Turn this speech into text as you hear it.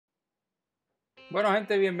Bueno,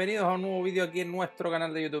 gente, bienvenidos a un nuevo vídeo aquí en nuestro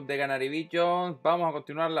canal de YouTube de Canaribichos. Vamos a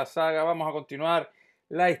continuar la saga, vamos a continuar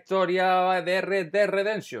la historia de Red Dead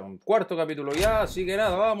Redemption. Cuarto capítulo ya, así que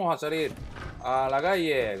nada, vamos a salir a la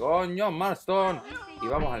calle con John Marston y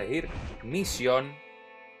vamos a elegir misión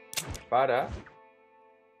para...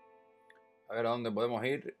 A ver a dónde podemos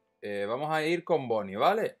ir. Vamos a ir con Bonnie,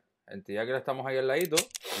 ¿vale? Gente, ya que estamos ahí al ladito,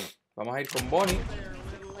 vamos a ir con Bonnie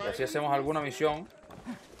y así hacemos alguna misión.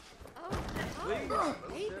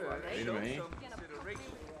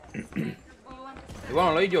 Y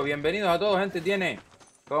bueno, lo dicho, bienvenidos a todos, gente. Tiene,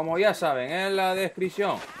 como ya saben, en la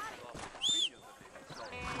descripción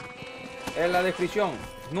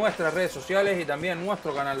nuestras redes sociales y también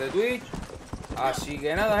nuestro canal de Twitch. Así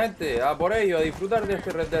que nada, gente, a por ello, a disfrutar de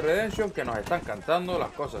este Red Dead Redemption que nos está encantando,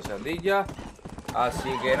 las cosas se han dicho. Así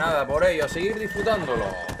que nada, por ello, a seguir disfrutándolo.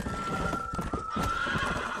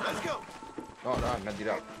 No, me han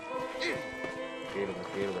tirado. Tranquilo.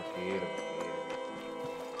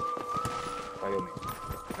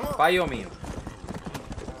 Fallo mío.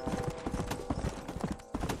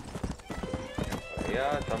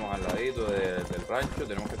 Ya estamos al ladito del rancho.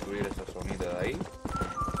 Tenemos que subir esa zonita de ahí.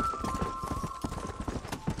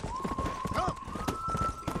 Vamos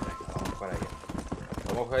para allá.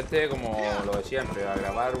 Somos gente, como lo de siempre, a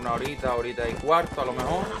grabar una horita y cuarto a lo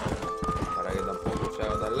mejor, para que tampoco se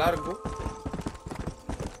haga tan largo.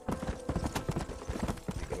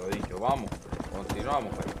 Así que lo dicho, vamos,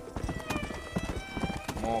 continuamos ahí.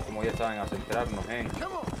 Como ya saben, a centrarnos en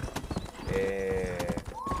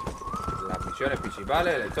las misiones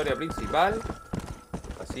principales, la historia principal.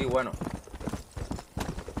 Así, bueno,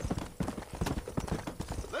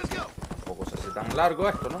 tampoco se hace tan largo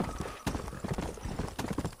esto, ¿no?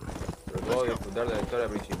 Sobre todo disfrutar de la historia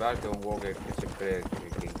principal, que es un juego que siempre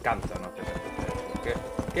que encanta, ¿no?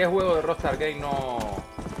 ¿Qué juego de Rockstar Game no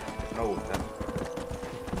gusta?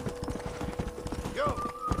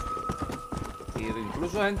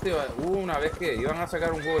 Incluso, gente, hubo una vez que iban a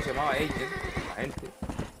sacar un juego que se llamaba Agent,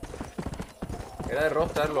 era de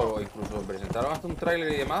Rockstar, incluso presentaron hasta un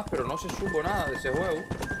tráiler y demás, pero no se supo nada de ese juego.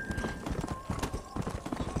 Así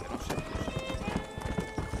que no sé.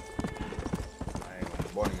 Ahí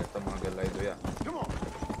con Bonnie, que estamos aquí al ladito ya. Estamos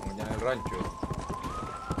ya en el rancho.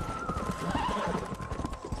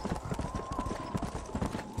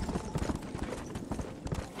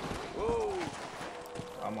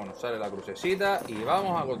 Nos sale la crucecita y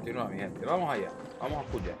vamos a continuar, mi gente. Vamos allá, vamos a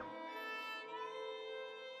escuchar.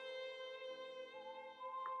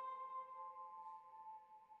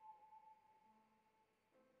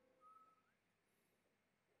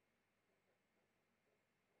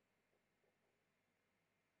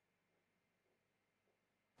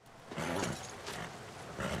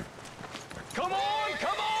 Come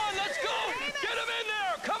on, let's go! Get him in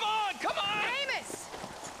there! Come on! Amos!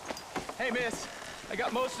 Hey, miss. I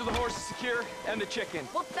got most of the horses secure and the chicken.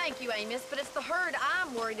 Well, thank you, Amos, but it's the herd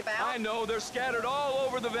I'm worried about. I know, they're scattered all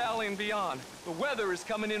over the valley and beyond. The weather is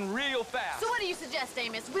coming in real fast. So what do you suggest,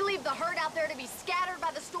 Amos? We leave the herd out there to be scattered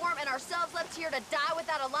by the storm and ourselves left here to die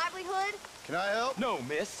without a livelihood? Can I help? No,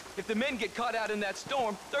 miss. If the men get caught out in that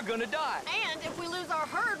storm, they're gonna die. And if we lose our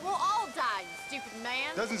herd, we'll all die, you stupid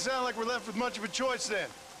man. Doesn't sound like we're left with much of a choice then.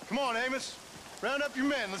 Come on, Amos. Round up your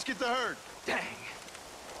men. Let's get the herd. Dang.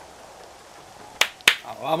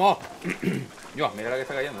 ¡Vamos! Dios, mira la que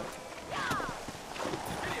está cayendo.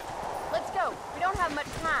 Let's go. We don't have much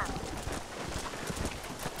time.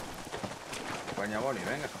 España, Bonnie,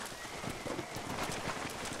 venga.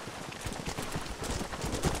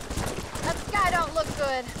 That sky don't look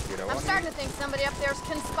good. I'm starting to think somebody up there's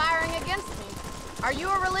conspiring against me. Are you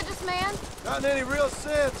a religious man? Not in any real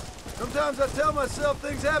sense. Sometimes I tell myself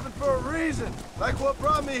things happen for a reason. Like what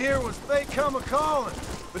brought me here was fate come a-calling.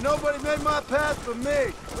 But nobody made my path but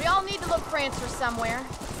me. We all need to look for answers somewhere.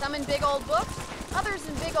 Some in big old books, others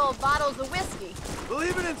in big old bottles of whiskey.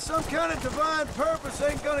 Believing in some kind of divine purpose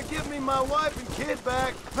ain't gonna give me my wife and kid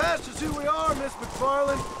back. Past is who we are, Miss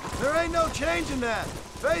McFarland. There ain't no changing that.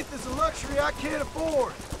 Faith is a luxury I can't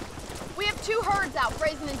afford. We have two herds out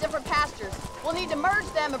grazing in different pastures. We'll need to merge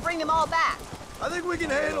them and bring them all back. I think we can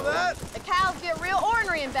handle that. The cows get real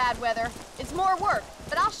ornery in bad weather. It's more work,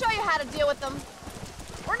 but I'll show you how to deal with them.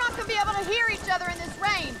 We're not gonna be able to hear each other in this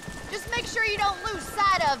rain. Just make sure you don't lose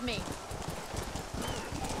sight of me.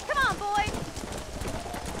 Come on, boy.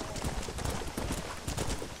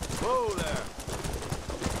 Whoa there.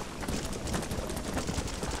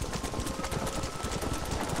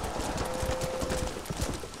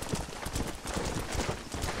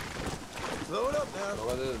 Slow it up now.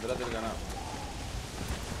 Detrás del ganado.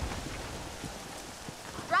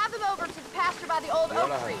 Drive them over to the pasture by the the old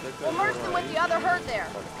oak tree. We'll merge them with the other herd there.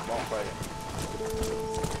 Vamos para allá.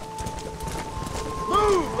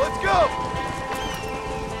 Move! Let's go!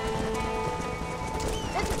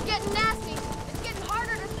 This is getting nasty. It's getting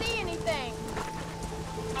harder to see anything.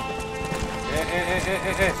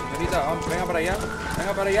 Señorita, vamos, venga para allá.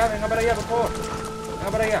 Venga para allá, por favor.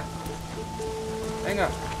 Venga para allá. Venga.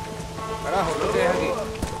 Carajo, ¿qué ustedes aquí?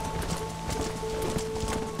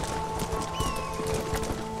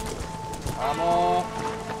 Vamos.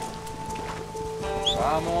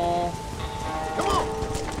 Vamos. Come on!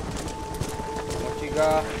 Vamos,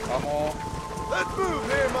 chicas. Vamos. Let's move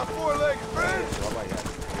here, my four-legged friends! Va para allá.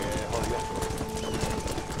 Jodido.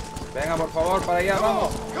 Venga, por favor, para allá,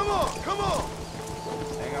 vamos. Come on! Come on!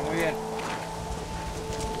 Venga, muy bien.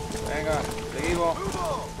 Venga, seguimos. Move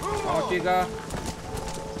on! Move Vamos, on! chicas.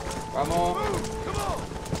 Vamos. Move! Come on!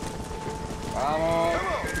 Vamos. Come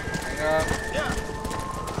on! Venga. Yeah!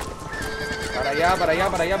 Para allá, para allá,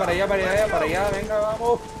 para allá, para allá, para allá, para allá. Venga,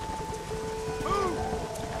 vamos. Move!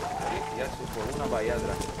 Ya se fue una para allá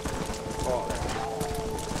atrás. Joder.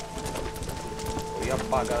 Voy a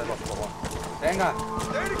vaca de los cojones. Venga,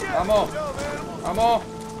 Stay together, Vamos. you dumb animals! vamos.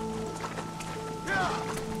 Yeah!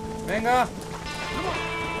 Venga. Come on!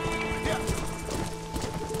 Yeah!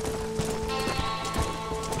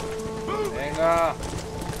 Move! Venga.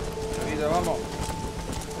 Señorita, vamos.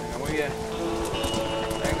 Venga, muy bien.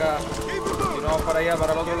 Venga. Keep it moving! Continuamos para allá,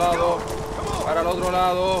 para el otro lado. Come on! Para el otro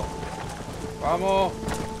lado. Vamos.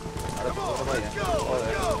 Ahora Come otro on! para allá. Let's go! Joder.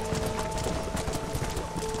 Let's go!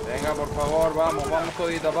 Venga, por favor, vamos, vamos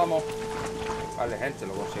toditas, vamos. Vale, gente,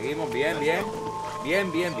 lo conseguimos. Bien, bien.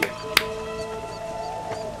 Bien, bien, bien.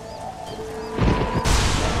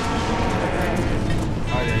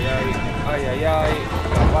 Ay, ay, ay. Ay, ay, ay.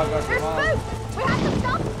 Las vacas se There's van. food! We have to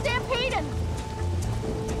stop them stampeding!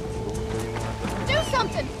 Do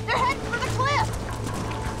something! They're heading for the cliff!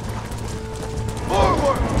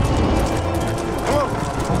 Forward! Come on!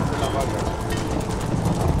 Las vacas.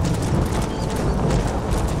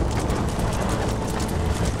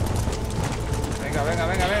 Venga, venga,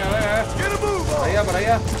 venga, venga, venga. Get a move Para on! allá, para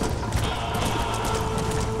allá.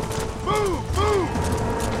 Move! Move!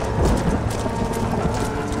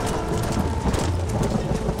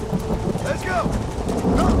 Let's go!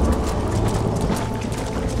 Go!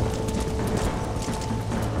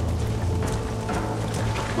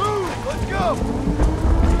 Move! Let's go!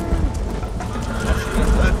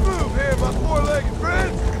 Let's move here, my four-legged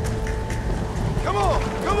friends! Come on!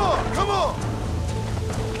 Come on! Come on!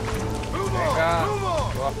 Move Venga. on! Move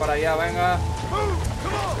on! Todas para allá, venga. Move!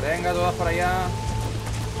 Come on! Venga, todas para allá.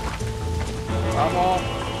 Vamos,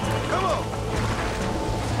 Come on!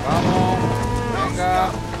 vamos. Venga.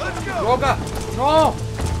 Let's go! ¡Loca! ¡No!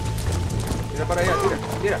 Tira para allá, tira,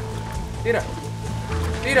 tira, tira,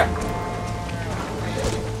 tira.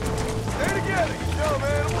 Stay together, you dumb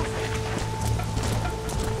animals!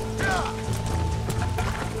 Yeah!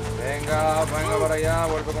 Venga, venga para allá,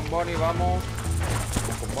 vuelve con Bonnie, vamos.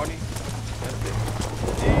 Con Bonnie.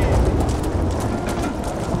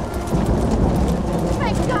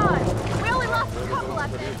 Thank God! We only lost a couple, I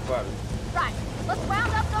think. Right, let's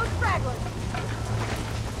round up those stragglers.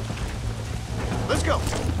 Let's go!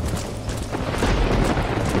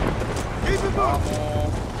 Keep it moving!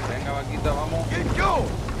 Vamos. Venga, vaquita, vamos. Get going!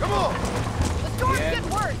 Come on! The storm's Bien. getting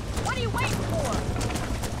worse. What are you waiting for?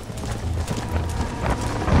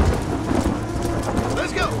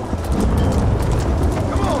 Let's go!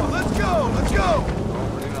 Come on, let's go! Let's go! Vamos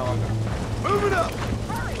a poner una vaca. Move it up!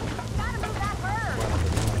 Hurry! Gotta move that herd!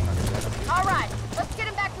 All right, let's get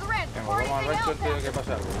him back to the ranch Venga, before vamos al anything rancho else antes de happens. que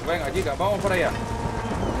pase algo. Venga, chicas, vamos para allá.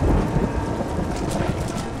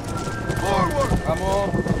 Forward! Vamos.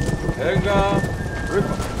 Venga.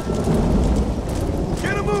 Rifa.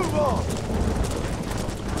 Get a move on!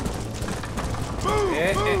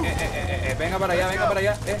 Move! Move! Venga para allá, venga para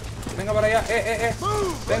allá. Venga para allá.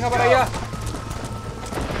 Move! Venga Let's para go. allá.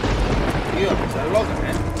 Tío, estás loca,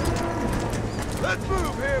 ¿eh? Let's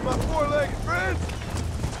move here, my four-legged friends!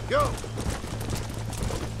 Go!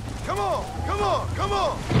 Come on! Come on! Come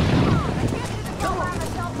on! Come on, I can't do the go around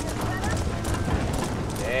myself in this weather.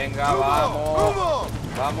 Venga, Move on! Move vamos. on!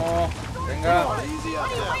 Vamos. Venga, Come on, easy What out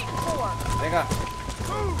are you there! waiting for? venga.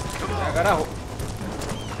 Move! Come Venga, on! carajo.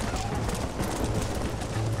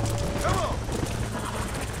 Come on!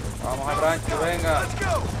 Vamos al rancho, venga. Let's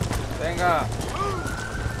go! Venga, Move!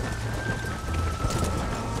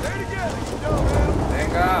 Stay together, you dumb animals!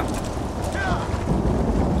 venga. Yeah!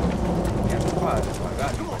 Mira, padre,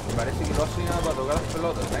 pagar. Parece que no hace nada para tocar las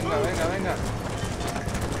pelotas. Venga, venga, venga.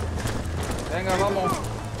 Venga, vamos.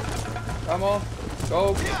 Vamos.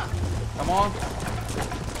 Go. Yeah! Come on.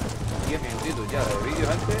 10 minutos. minutitos ya de vídeo,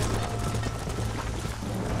 gente.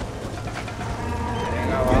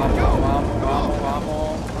 Venga, vamos.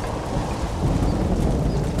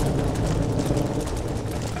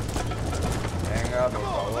 Venga, por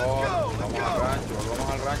favor.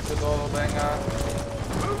 Volvamos al rancho todos, venga.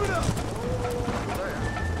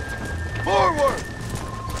 Forward!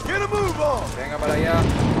 Get a move on! Venga para allá,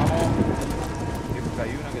 vamos. Siempre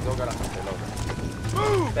hay una que toca la pelota.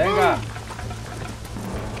 Move! Venga. Move.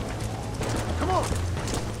 Come on!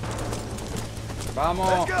 Vamos.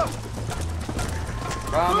 Let's go!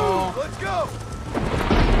 Vamos. Move. Let's go!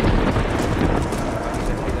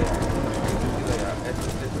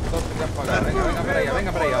 Estos se quedan para acá. Venga para allá,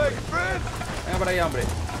 venga para allá, hombre. Friend. Venga para allá, hombre.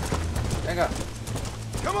 Venga,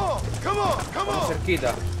 Come on! Come on! Come estamos on!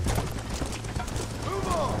 cerquita. Move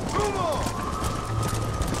on! Move on!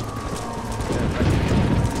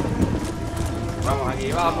 Vamos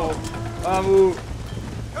aquí, vamos. Come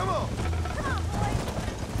on!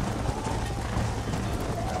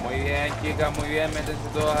 Muy bien, chicas, muy bien. Métense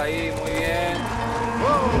todas ahí, muy bien.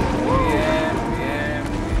 Whoa! Muy bien.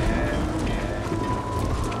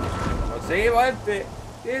 Conseguimos este.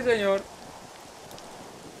 Sí, señor.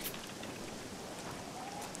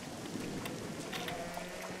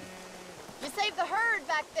 You saved the herd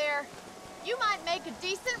back there. You might make a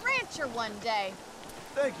decent rancher one day.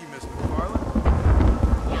 Thank you, Miss McFarland.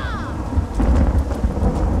 Yeah.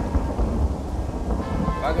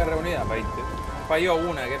 Vaca reunida, 20. Falló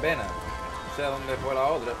una, qué pena. No sé dónde fue la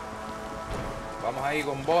otra. Vamos ahí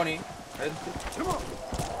con Bonnie. Gente. Come on!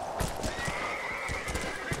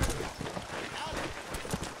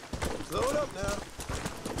 Slow it up now.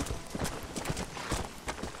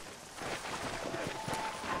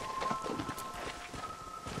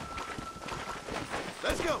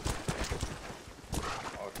 Let's go!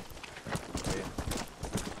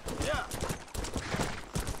 Yeah!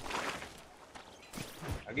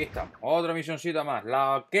 Aquí estamos. Otra misioncita más.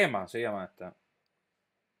 La quema se llama esta.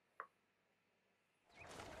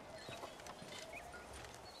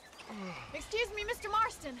 Excuse me, Mr.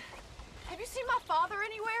 Marston. Have you seen my father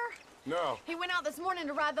anywhere? No. He went out this morning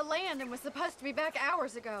to ride the land and was supposed to be back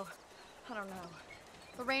hours ago. I don't know.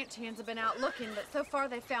 The ranch hands have been out looking, but so far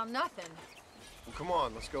they found nothing. Well, come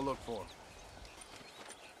on, let's go look for him.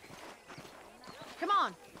 Come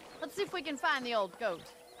on, let's see if we can find the old goat.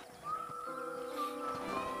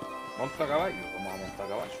 Monta caballo. Vamos a montar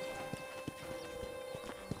caballo.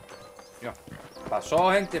 Ya.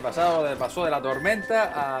 Pasó, gente. Pasó de la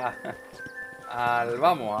tormenta al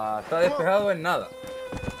vamos, a estar despejado en nada.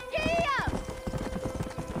 Yeah!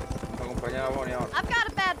 Vamos a acompañar a Bonnie ahora. I've got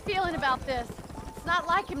a bad feeling about this. It's not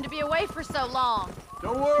like him to be away for so long.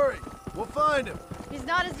 Don't worry, we'll find him. He's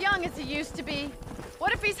not as young as he used to be.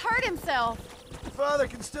 What if he's hurt himself? Your father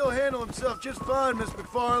can still handle himself just fine, Miss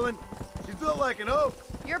McFarland. He's built like an oak.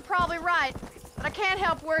 You're probably right, but I can't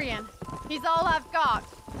help worrying. He's all I've got.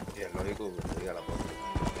 Sí, es lógico que te diga la cosa.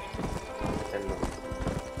 Es lógico.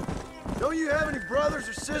 Don't you have any brothers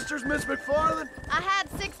or sisters, Miss McFarland? I had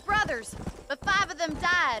 6 brothers, but 5 of them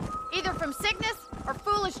died, either from sickness or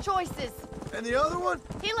foolish choices. And the other one?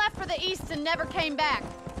 He left for the East and never came back.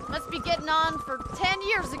 Must be getting on for 10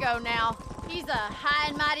 years ago now. He's a high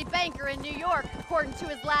and mighty banker in New York, according to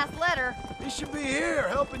his last letter. He should be here,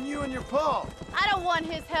 helping you and your pa. I don't want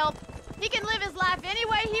his help. He can live his life any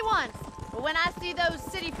way he wants. But when I see those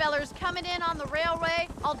city fellers coming in on the railway,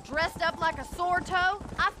 all dressed up like a sore toe,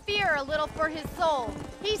 I fear a little for his soul.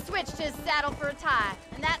 He switched his saddle for a tie,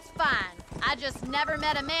 and that's fine. I just never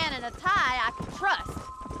met a man in a tie I could trust.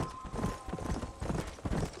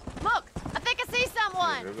 Look, I think I see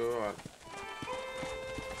someone. Creo que va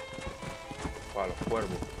para los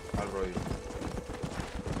cuervos, al rollo.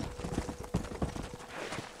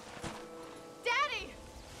 Daddy,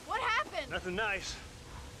 what happened? Nothing nice.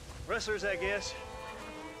 Rustlers, I guess.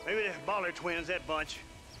 Maybe the Baller twins, that bunch.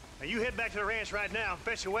 Now you head back to the ranch right now and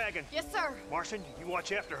fetch the wagon. Yes, sir. Marston, you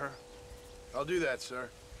watch after her. I'll do that, sir.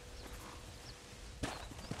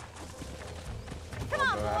 Come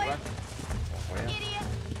on, boy. Idiot.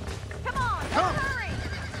 Come on, let's hurry.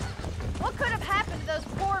 What could have happened to those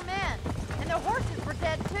poor men? And their horses were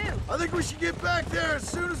dead, too. I think we should get back there as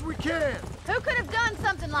soon as we can. Who could have done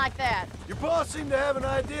something like that? Your boss seemed to have an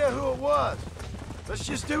idea who it was. Let's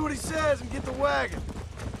just do what he says and get the wagon.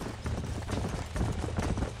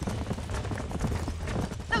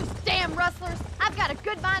 Those damn rustlers. I've got a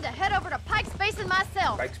good mind to head over to Pike's Basin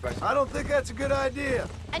myself. Pike's Basin. I don't think that's a good idea.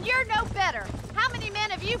 And you're no better. How many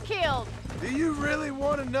men have you killed? Do you really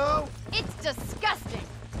want to know? It's disgusting.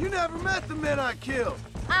 You never met the men I killed.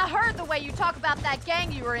 I heard the way you talk about that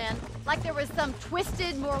gang you were in. Like there was some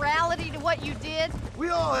twisted morality to what you did. We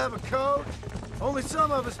all have a code. Only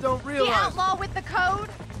some of us don't realize. The outlaw with the code?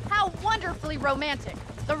 How wonderfully romantic.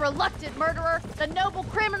 The reluctant murderer, the noble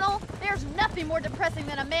criminal. There's nothing more depressing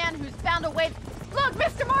than a man who's found a way... Look,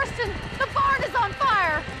 Mr. Marston! The barn is on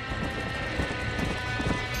fire!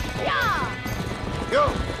 Yeah!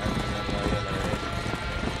 Go!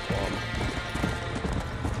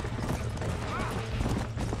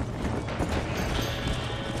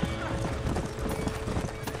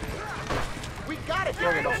 We got it.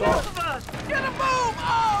 Look at Both us. of us. Get a move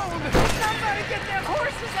on! Somebody get them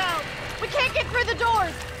horses out. We can't get through the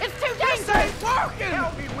doors! It's too This dangerous! ain't working.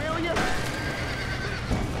 Help me, will you?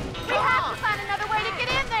 We have to find another way to get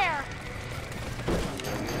in there!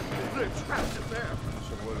 They're trapped in there.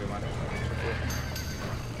 Se puede, man.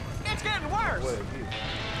 It's getting Se worse. puede, tío.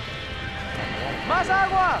 Más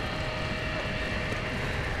agua.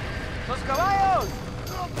 Los caballos.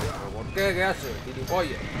 ¿Pero por qué? ¿Qué hace?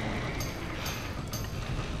 Gilipollas.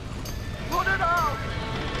 Put it out.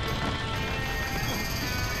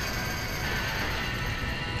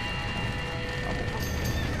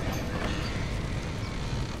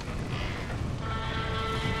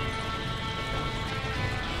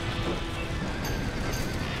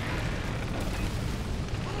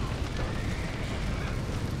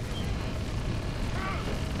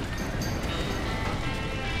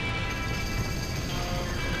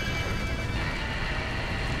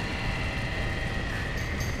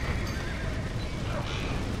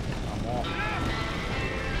 Vamos.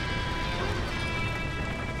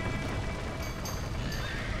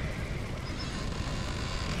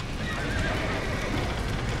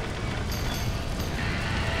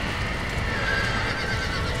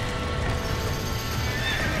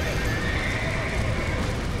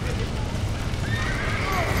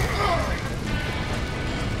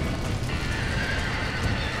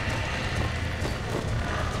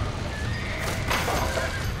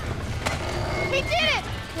 He did it!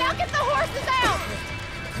 Now get the horses out!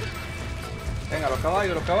 Venga, los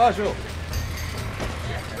caballos, los caballos.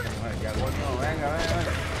 Ya, coño, venga, venga,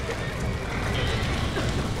 venga.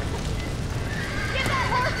 Get that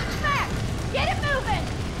horse back! Get it moving!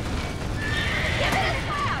 Give it a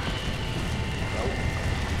slap!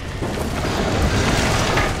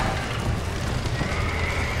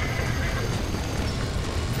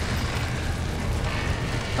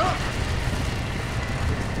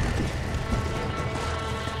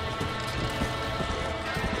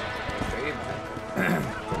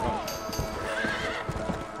 Seguimos,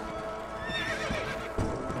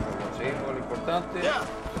 Seguimos con lo importante. Yeah.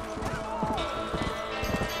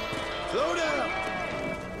 Slow down.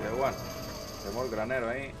 Pero bueno, tenemos el granero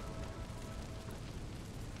ahí.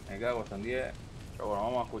 Me cago, están 10. Pero bueno,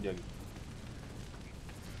 vamos a escuchar aquí.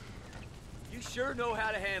 You sure know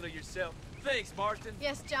how to handle yourself. Thanks, Marston.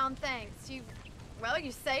 Yes, John, thanks. Well,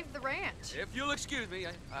 you saved the ranch. If you'll excuse me,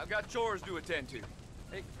 I've got chores to attend to.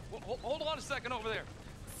 Hey, hold on a second over there.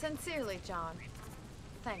 Sincerely, John.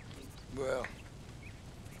 Thank you. Well,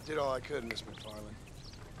 did all I could, Miss McFarland.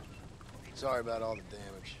 Sorry about all the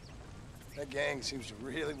damage. That gang seems to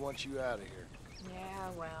really want you out of here. Yeah,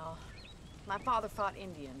 well, my father fought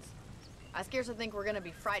Indians. I scarcely think we're gonna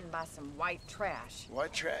be frightened by some white trash.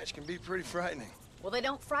 White trash can be pretty frightening. Well, they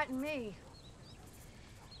don't frighten me.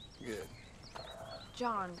 Good.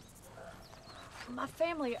 John, my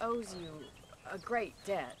family owes you a great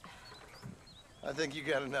debt. I think you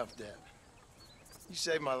got enough debt. You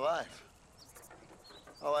saved my life.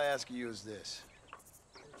 All I ask of you is this.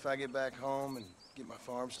 If I get back home and get my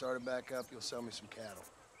farm started back up, you'll sell me some cattle.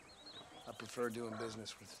 I prefer doing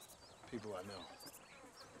business with people I know.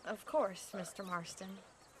 Of course, Mr. Marston.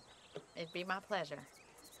 It'd be my pleasure.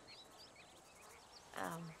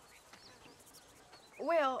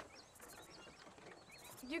 Well,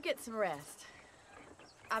 you get some rest.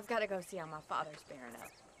 I've got to go see how my father's bearing up.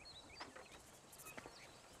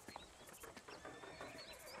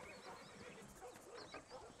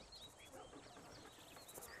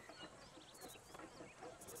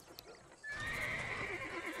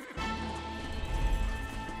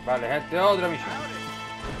 Vale, gente, otra misión.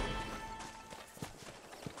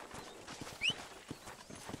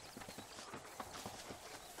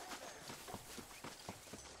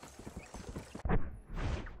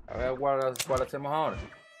 A ver cuál hacemos ahora.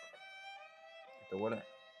 ¿Te huele?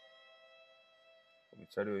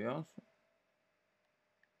 Comisario Johnson.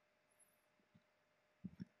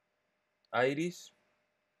 Iris.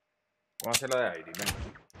 Vamos a hacer la de Iris, venga.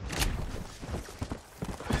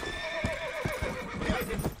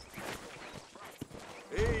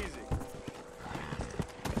 Easy.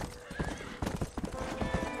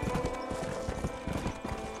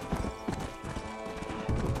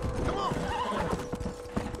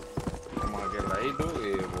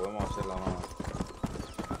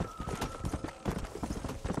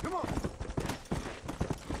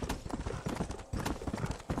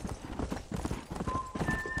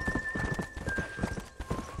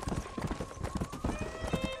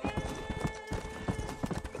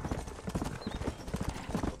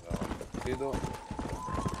 momentito.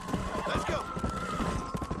 Let's go.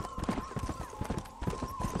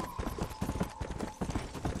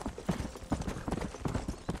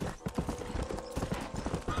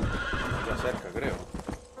 Ya cerca, creo.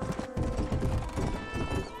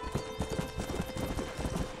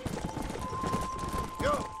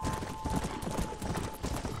 Go.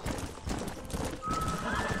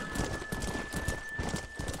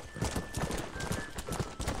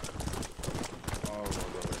 Oh,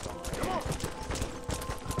 lo que estamos ahí. Come on.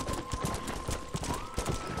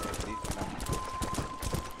 Aquí estamos.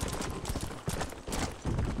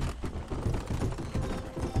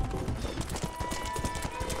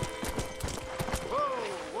 Whoa,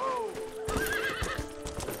 whoa.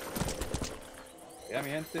 Ya, mi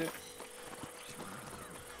gente.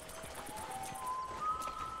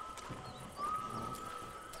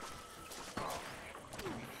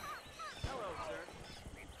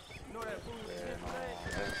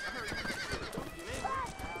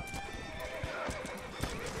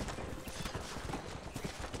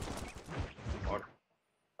 Ahora.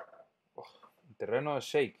 Oh, el terreno es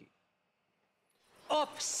shaky.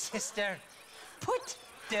 Up, sister. Put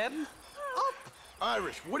them up.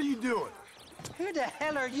 Irish, what are you doing? Who the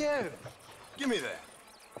hell are you? Give me that.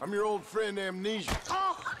 I'm your old friend Amnesia.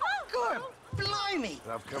 Oh, good. Blimey.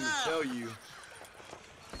 And I've come to tell you,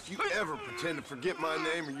 if you ever pretend to forget my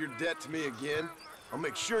name or your debt to me again, I'll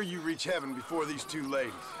make sure you reach heaven before these two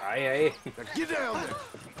ladies. Ahí, ahí. Now get down there.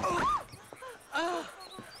 Oh,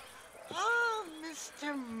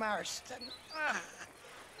 Mr. Marston.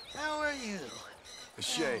 How are you?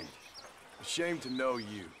 Ashamed. Ashamed to know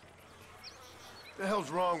you. What the hell's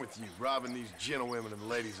wrong with you, robbing these gentlewomen and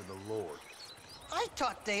ladies of the Lord? I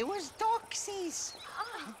thought they was doxies.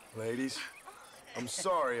 Ladies, I'm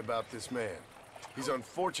sorry about this man. He's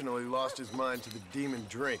unfortunately lost his mind to the demon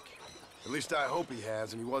drink. At least I hope he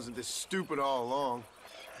has, and he wasn't this stupid all along.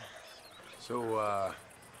 So,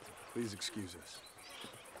 please excuse us.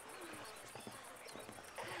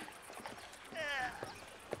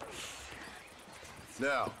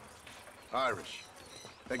 Now, Irish,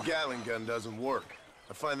 that Gatling gun doesn't work.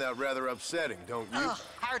 I find that rather upsetting, don't you? Oh,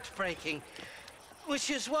 heartbreaking. Which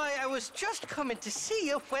is why I was just coming to see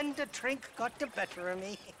you when the drink got the better of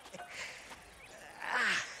me.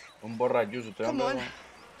 Un borrachuzo, estoy Come on. hablando.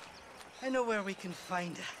 I know where we can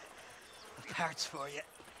find the parts for you.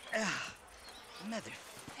 Mother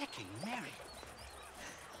fucking Mary.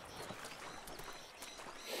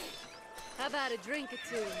 How about a drink or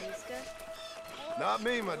two, Miska? Not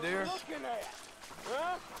me, my dear.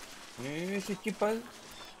 Sí, ¿qué pasa?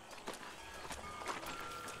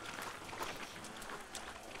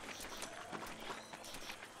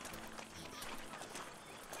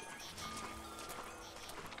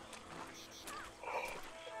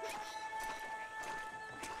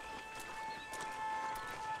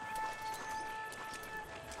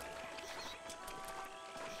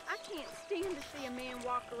 I can't stand to see a man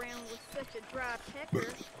walk around with such a dry pecker.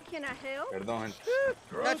 Can I help? Perdón, gente.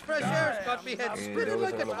 That fresh air's got me head Sí, spinning tengo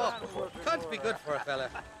like que a hacerlo top. más, por favor. Can't be good for a fella.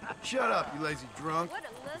 Shut up, you lazy drunk. What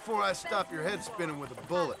a lustful Before I stop your head spinning with a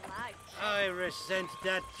bullet. life. I resent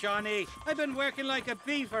that, Johnny. I've been working like a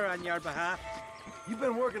beaver on your behalf. You've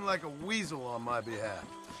been working like a weasel on my behalf.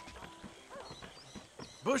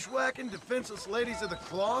 Bushwhacking defenseless ladies of the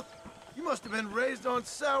cloth? You must have been raised on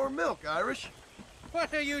sour milk, Irish.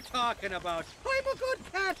 What are you talking about? I'm a good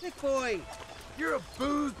Catholic boy. You're a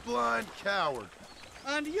booze-blind coward.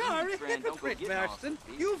 And you're a hypocrite, Marston.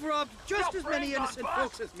 You've robbed just as many innocent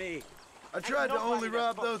folks as me. I tried to only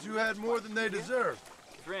rob those who had more than they deserved.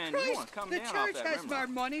 Friend, you want Christ, to come the down off church that has rimrock. more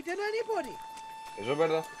money than anybody. Eso es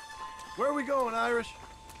verdad. Where are we going, Irish?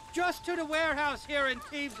 Just to the warehouse here in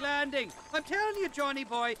Thieves Landing. I'm telling you, Johnny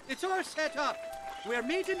boy, it's all set up. We're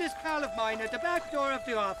meeting this pal of mine at the back door of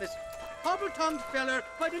the office. Hobble-tongued feller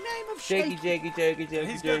by the name of Shaky, shaky, shaky, shaky,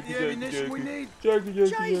 He's got shaky, the shaky, ammunition we shaky. need. Shaky, shaky,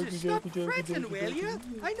 shaky, Jesus, stop shaky, shaky, fretting, shaky, will you?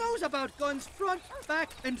 shaky. I knows about guns front,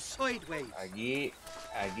 back, and sideways. Aquí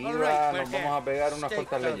All va, right, nos we're vamos a pegar unas Stay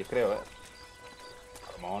cuantas close. leyes, creo, ¿eh?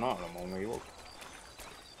 A lo mejor no, a lo mejor me equivoco.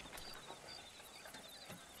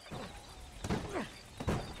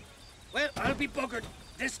 Well, I'll be buggered.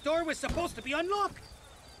 This door was supposed to be unlocked.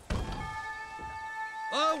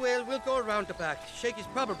 Oh, well, we'll go around the back. Shaky's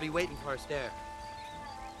probably waiting for us there.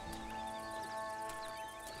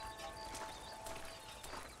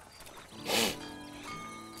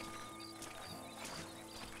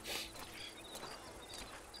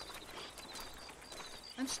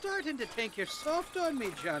 I'm starting to think you're soft on me,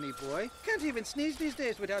 Johnny boy. Can't even sneeze these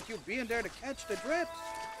days without you being there to catch the drips.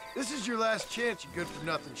 This is your last chance, you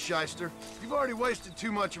good-for-nothing shyster. You've already wasted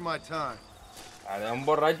too much of my time. Es un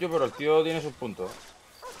borracho, pero el tío tiene sus puntos.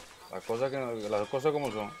 Las cosas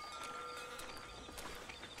como son.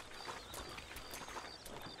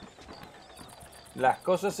 Las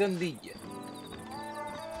cosas sencillas.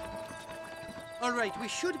 All right, we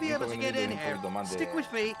should be able to get in here. Stick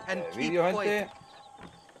with me and keep Vídeo, quiet.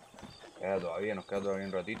 gente. Nos queda todavía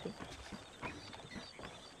un ratito.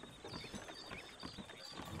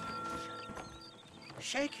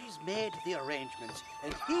 Shaky's made the arrangements,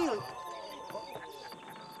 and he'll...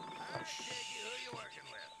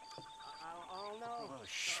 Oh,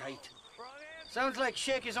 shite. Sounds like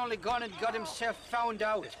Shaky's only gone and got himself found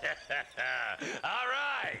out. All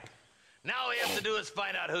right. Now all we have to do is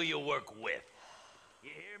find out who you work with. You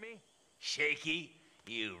hear me? Shaky,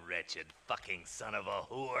 you wretched fucking son of a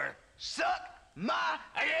whore. Suck my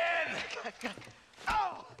again!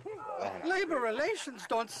 Oh! Labor relations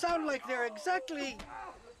don't sound like they're exactly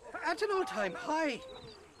at an all-time high.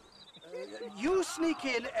 You sneak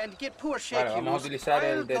in and get poor Shaky. Vale, vamos a utilizar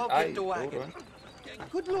el I'll go Ay, get the wagon. seguro,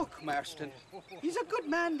 Good luck, Marston. He's a good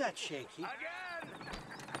man, that Shaky.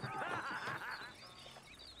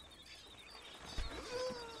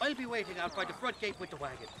 I'll be waiting out by the front gate with the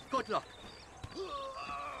wagon. Good luck.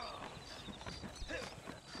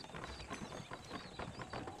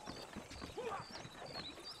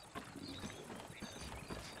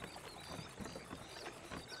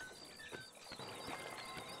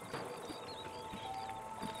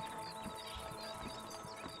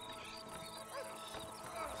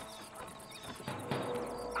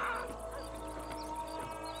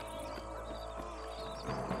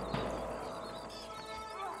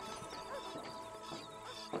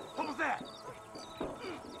 What was that?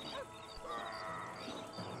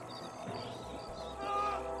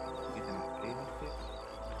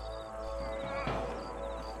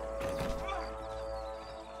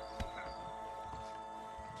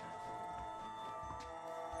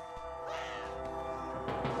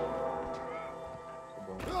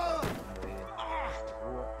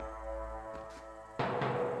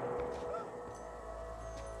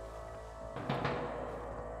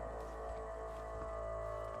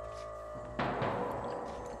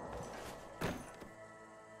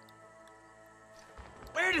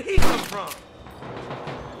 Where did he come from?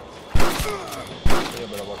 Oye,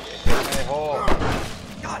 pero ¿por qué? No me dejó.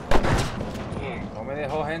 No me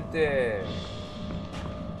dejó, gente.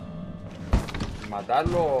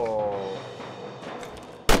 Matarlo.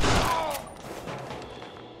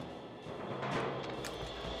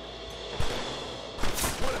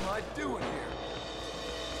 What am I doing here?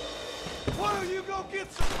 Why don't you go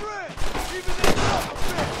get some bread? Even that son of a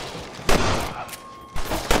bitch!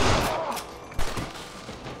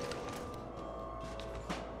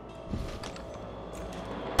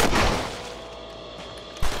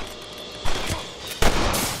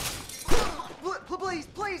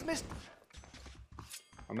 Please, miss.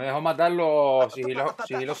 No me dejó matarlo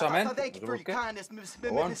sigilosamente. Thank you for your kindness, mister.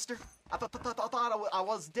 I thought I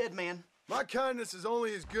was dead, man. My kindness is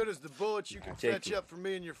only as good as the bullets you can fetch up for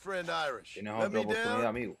me and your friend Irish. Tienes Let otra me oportunidad, down,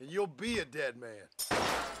 amigo. and you'll be a dead man.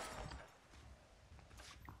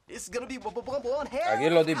 It's gonna be one hell. Aquí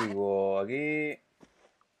es lo típico. Aquí.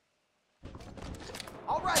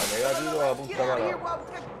 All right, Vale, aquí lo apunta get out of here para. while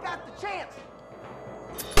we got the chance.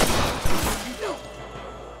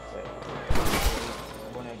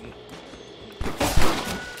 Pone aquí.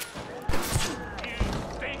 You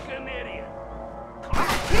stinking idiot.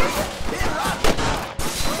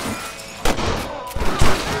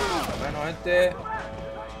 Bueno, gente.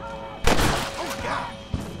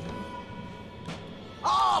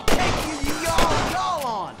 I'll take you y'all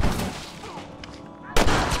on.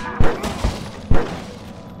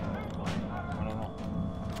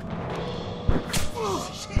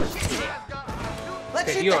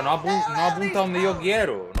 Que tío, no apunta donde yo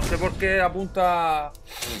quiero. No sé por qué apunta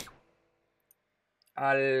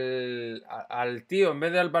al tío en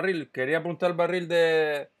vez de al barril. Quería apuntar al barril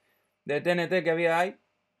de TNT que había ahí.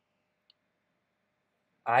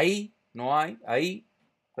 Ahí, no hay, ahí.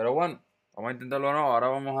 Pero bueno, vamos a intentarlo o no. Ahora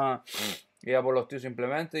vamos a ir a por los tíos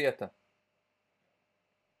simplemente y ya está.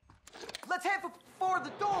 Let's head for the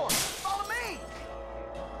door. Follow me.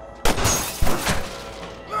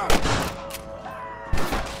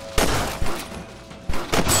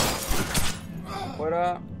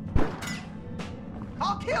 Fuera.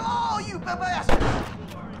 I'll kill all you bastards.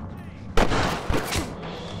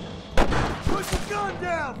 Put the gun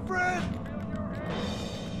down, friend!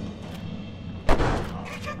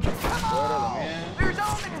 Come on. There's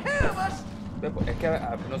only two of us. Es que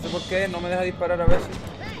no sé por qué no me deja disparar a veces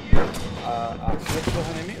a ciertos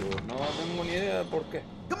enemigos. No No tengo ni idea de por qué.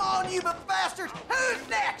 Come on, you bastards! Who's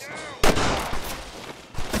next?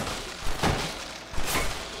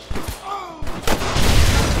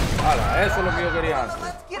 ¡Hala! Eso es lo que yo quería antes.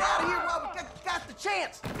 Let's get out of here while we got the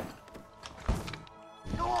chance.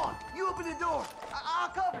 Go on, you open the door. I'll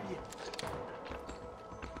cover you.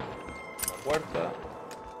 La puerta.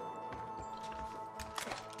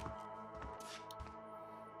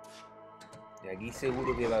 Y aquí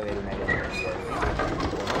seguro que va a haber una gran cantidad de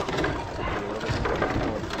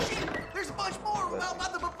There's a bunch more out by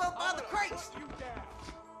the crates.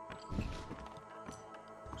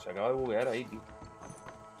 Se acaba de buguear ahí, tío.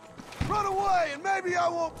 Run away and maybe I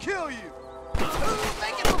won't kill you.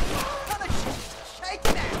 Make it kind of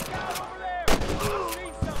shaking that.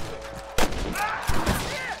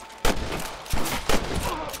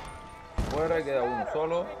 Fuera, queda uno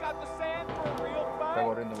solo. Está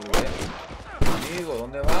corriendo muy bien. Amigo,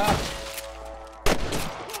 ¿dónde va?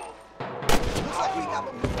 Looks like we got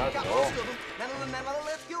most of them. Now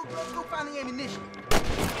let's go find the ammunition.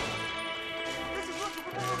 This is looking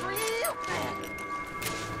real bad.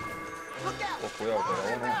 Look out! Oh, cuidado, pero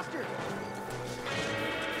uno. Faster!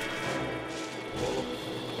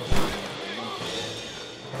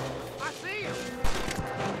 I see him.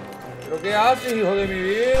 ¿Pero qué haces, hijo de mi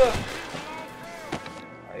vida?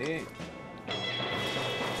 Ahí.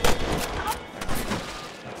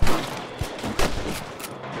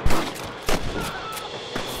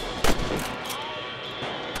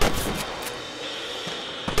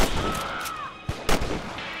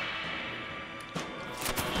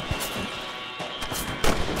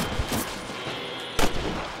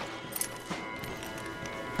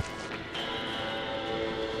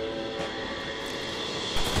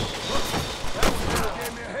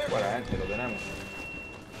 Buena gente, lo tenemos.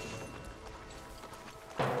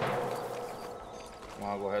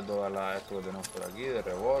 Vamos a coger todas esto que tenemos por aquí, de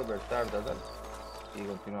revólver, tal. Y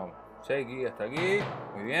continuamos. Shaky hasta aquí.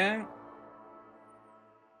 Muy bien.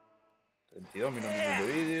 32 minutos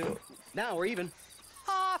de vídeo. Now we're even.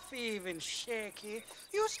 Half even, Shaky.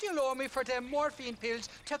 You still owe me for them morphine pills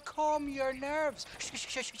to calm your nerves.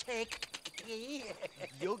 Shaky.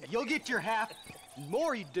 You'll get your half.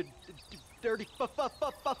 More, you dirty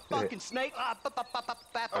fucking snake. All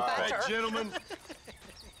right, gentlemen.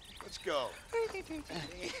 Let's go.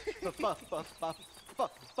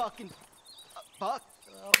 Fucking fuck.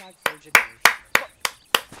 Oh, my virgin.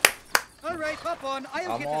 All right, hop on.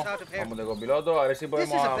 I'll get this out of here. Vamos de copiloto, a ver si This is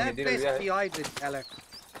podemos a bad admitir el place to viaje. be idling, fella.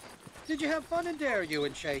 Did you have fun in there, you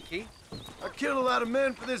and Shaky? I killed a lot of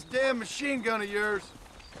men for this damn machine gun of yours.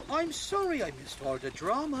 I'm sorry I missed all the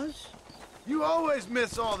dramas. You always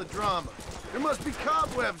miss all the drama. There must be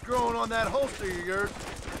cobwebs growing on that holster of yours.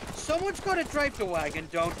 Someone's got to drive the wagon,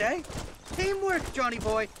 don't they? Teamwork, Johnny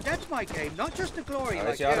boy. That's my game, not just the glory A ver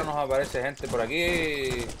like si ahora you. nos aparece gente por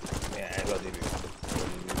aquí. Bien, es lo típico.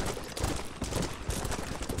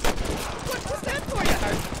 What was that for, you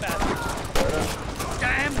hard bastard?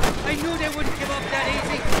 Damn! I knew they wouldn't give up that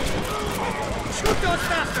easy. Shoot those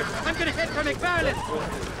bastards! I'm gonna head for McFarland.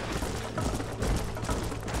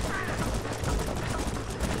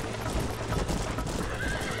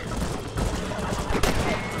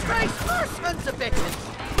 Christ, more sons of bitches!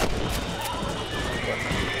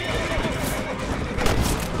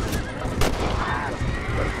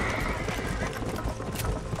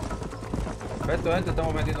 Perfecto, gente,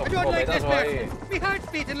 estamos metiendo I don't like this, copetazos ahí. man. My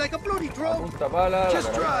heart's beating like a bloody A drum. punta pala. la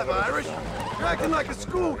Just carabina drive, por Irish. detrás. You're acting like a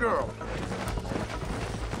schoolgirl.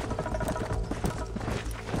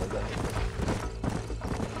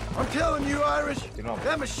 I'm telling you, Irish,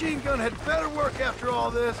 that machine gun had better work after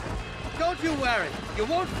all this. Don't you worry. You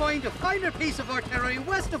won't find a finer piece of artillery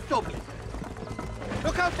west of Dublin.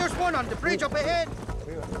 Look out, there's one on the bridge up ahead.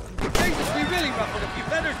 Jesus, we really ruffled a few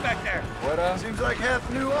feathers back there. Fuera. Seems like half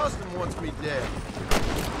New Austin wants me dead.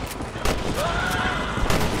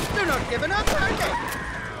 They're not giving up, are they?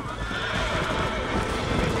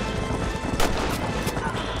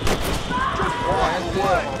 Buena gente,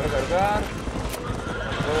 vamos a recargar.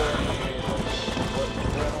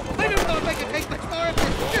 I don't know if I can take much more of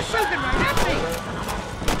this. They're shooting right at me.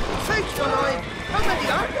 Thanks, alive. How many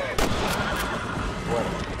are there? Bueno.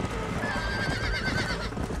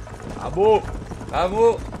 ¡Vamos!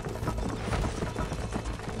 ¡Vamos!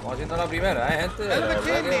 Estamos haciendo la primera, gente. Well, La but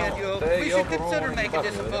verdad me and you, ustedes y we yo should formamos consider un making equipazo.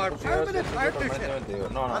 this a Deberíamos more considerar permanent esto partnership. permanentemente, digo.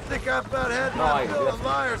 No, I no. think I've about had No, my Irish, fill yes. of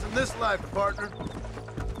liars in this life, partner.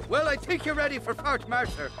 Well, I think you're ready for Fort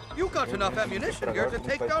Mercer. You got enough ammunition here to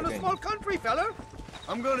take down a small country, fella.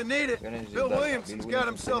 I'm gonna need it. Bill Williamson's got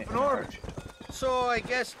himself an army. So I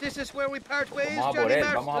guess this is where we part ways, Vamos a por Johnny él,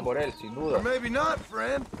 Marston. vamos a por él, sin duda. Or maybe not,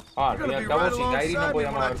 friend. Ah, You're al fin y gonna al be cabo, right sin Iris no alongside me podíamos when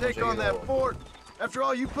I haber take on that conseguido fort. After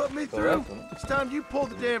all you put me todo through, esto, ¿no? it's time you pull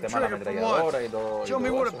the damn tema de la trigger for ametralladora once. y todo, Show me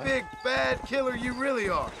todo what eso, a big, bad killer you really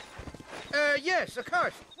are. Yes, of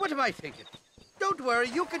course. What am I thinking? Don't worry,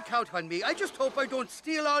 you can count on me. I just hope I don't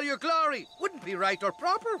steal all your glory. Wouldn't be right or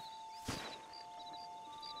proper.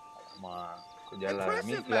 Vamos a ya la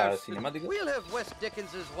Impressive, la Marston. cinemática. We'll have West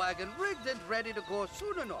Dickens's wagon rigged and ready to go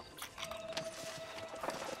soon enough.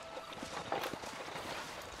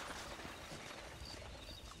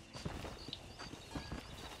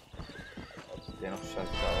 Ya nos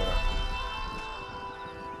salta ahora.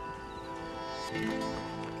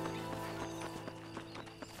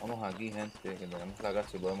 Vamos aquí, gente, que tenemos la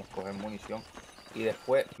casa y podemos coger munición. Y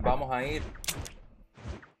después vamos a ir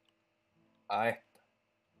a esta,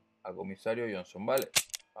 a comisario Johnson, ¿vale?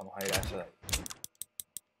 Vamos a ir a esa de ahí.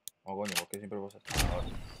 No, coño, ¿por qué siempre pasa esto ahora?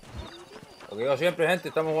 Lo que digo siempre, gente,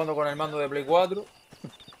 estamos jugando con el mando de Play 4.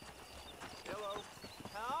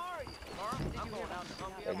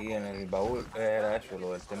 Aquí en el baúl era eso,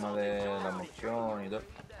 lo del tema de la munición y todo.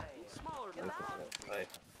 Ahí.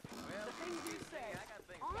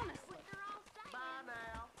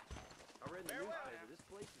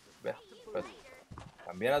 Vea, espérate.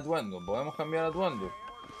 Cambiar atuendo, podemos cambiar atuendo.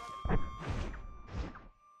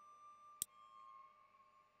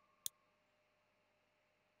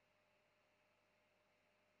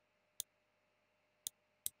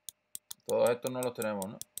 Todos estos no los tenemos,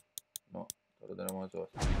 ¿no? No, solo tenemos estos.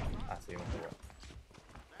 Así, muy bueno.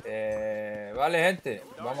 Vale, gente,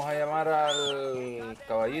 vamos a llamar al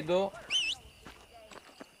caballito.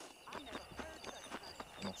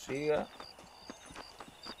 Que nos siga.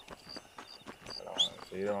 Vamos a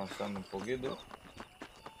seguir avanzando un poquito.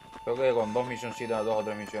 Creo que con dos misioncitas, 2 o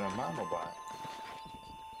 3 misiones más, no pasa.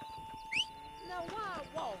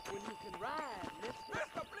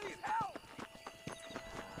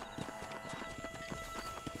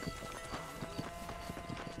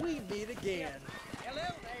 We meet again.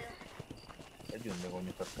 ¿Dónde coño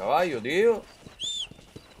está el caballo, tío?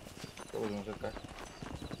 ¿Cómo que no se cae?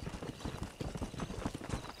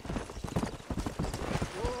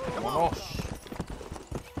 ¡Vámonos!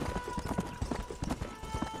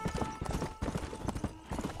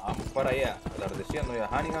 Vamos para allá, atardeciendo ya,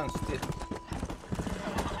 Hannigan Steel.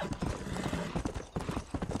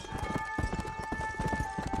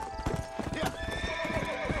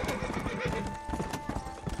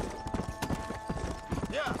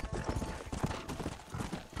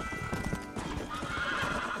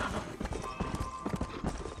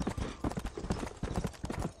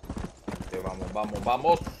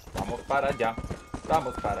 Vamos para allá.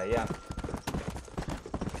 Vamos para allá.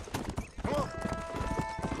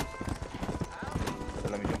 Esta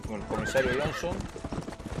es la misión con el comisario Johnson.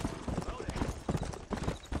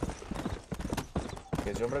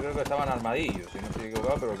 Que ese hombre creo que estaban armadillos, si no estoy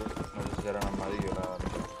equivocado, pero no sé si eran armadillos la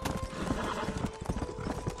misión.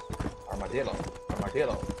 Armadillo,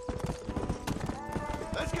 armadillo.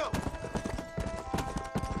 Let's go.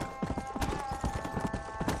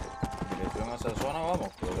 A esa zona vamos,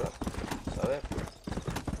 pero claro, a ver.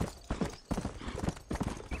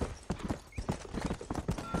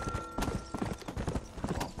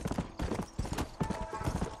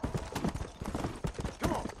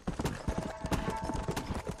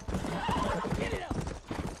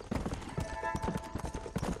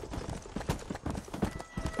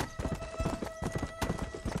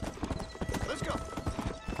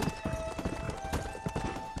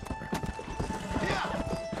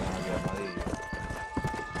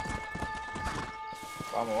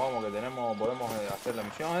 Vamos, que podemos hacer la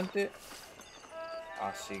misión, gente.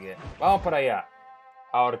 Así que, vamos para allá.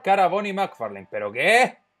 Ahorcar a Bonnie McFarlane. ¿Pero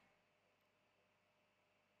qué?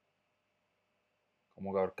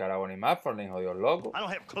 ¿Cómo que ahorcar a Bonnie McFarlane, jodido loco? I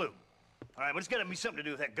don't have a clue. All right, but it's got to be something to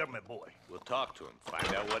do with that government boy. We'll talk to him,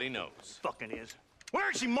 find out what he knows. Fucking is.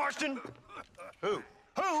 Where is she, Marston? Who?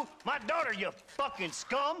 Who? My daughter, you fucking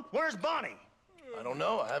scum. Where's Bonnie? I don't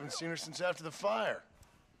know. I haven't seen her since after the fire.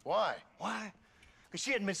 Why? Why? Because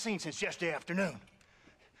she hadn't been seen since yesterday afternoon.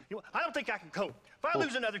 I don't think I can cope. If I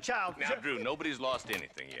lose another child... Now, Drew, nobody's lost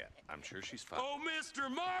anything yet. I'm sure she's fine. Oh, Mr.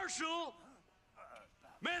 Marshall!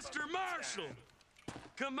 Mr. Marshall!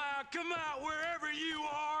 Come out, wherever you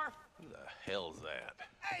are! Who the hell's that?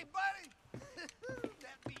 Hey, buddy!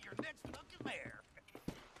 That'd be your next fucking mayor.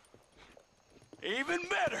 Even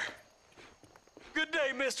better! Good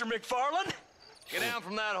day, Mr. McFarland. Get down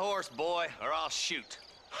from that horse, boy, or I'll shoot.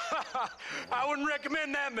 I wouldn't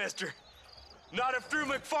recommend that, mister. Not if Drew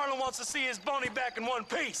McFarland wants to see his Bonnie back in one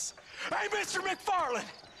piece. Hey, Mr. McFarland!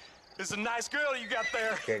 It's a nice girl you got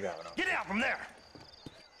there. Qué cabrón. Get out from there.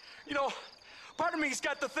 You know, part of me's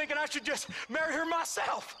got to thinking I should just marry her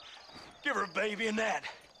myself. Give her a baby and that.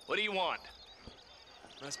 What do you want?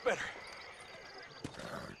 That's better.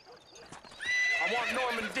 I want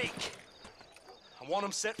Norman Deke. I want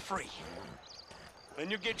him set free. Then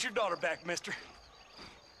you'll get your daughter back, mister.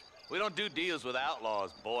 We don't do deals with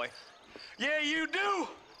outlaws, boy. Yeah, you do.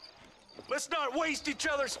 Let's not waste each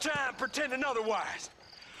other's time pretending otherwise.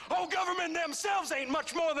 Oh, government themselves ain't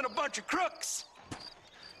much more than a bunch of crooks.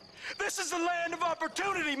 This is the land of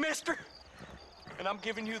opportunity, mister. And I'm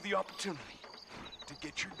giving you the opportunity to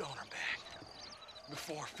get your daughter back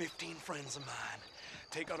before 15 friends of mine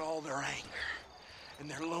take out all their anger and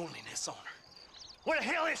their loneliness on her. Where the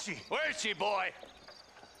hell is she? Where is she, boy?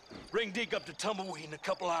 Bring Deke up to Tumbleweed in a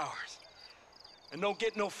couple hours. And don't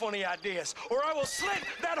get no funny ideas, or I will slit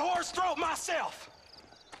that whore's throat myself.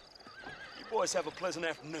 You boys have a pleasant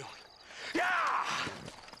afternoon. Yeah!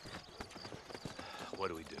 What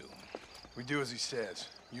do we do? We do as he says.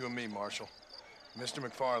 You and me, Marshal. Mr.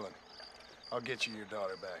 McFarland, I'll get you your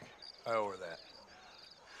daughter back. I owe her that.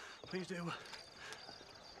 Please do.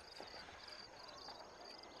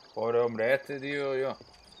 Pobre hombre este, tío, yo.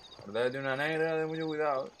 Acordate de una negra, de mucho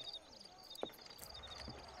cuidado.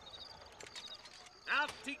 I'll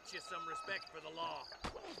teach you some respect for the law.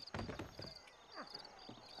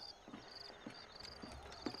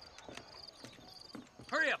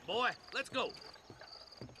 Hurry up, boy. Let's go.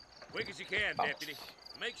 Quick as you can, deputy.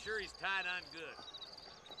 Make sure he's tied on good.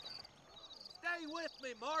 Stay with me,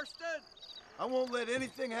 Marston. I won't let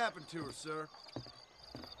anything happen to her, sir.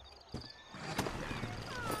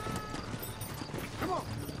 Come on.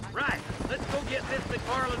 Right. Let's go get Miss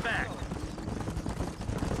McFarland back.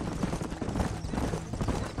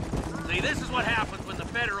 See, this is what happens when the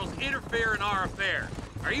Federals interfere in our affairs.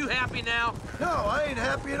 Are you happy now? No, I ain't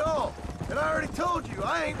happy at all. And I already told you,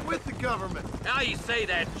 I ain't with the government. Now you say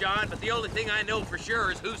that, John, but the only thing I know for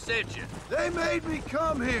sure is who sent you. They made me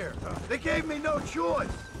come here. They gave me no choice.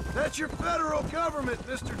 That's your federal government,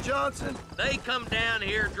 Mr. Johnson. They come down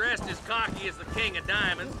here dressed as cocky as the King of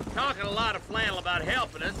Diamonds, talking a lot of flannel about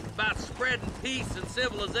helping us, about spreading peace and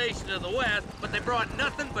civilization to the West, but they brought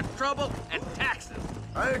nothing but trouble and taxes.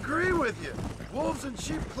 I agree with you. Wolves in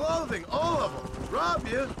sheep clothing, all of them. Rob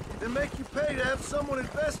you, then make you pay to have someone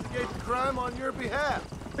investigate the crime on your behalf.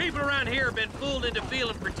 People around here have been fooled into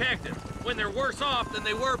feeling protected, when they're worse off than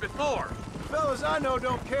they were before. Fellas I know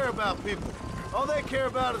don't care about people. All they care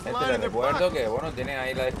about is Gente, lying les in their recuerdo pockets. que, bueno, tienen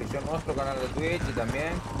ahí la descripción nuestro canal de Twitch y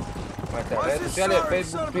también nuestras Why is redes this sociales, sorry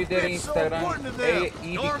son Facebook, of a Twitter, bitch so Instagram important to them?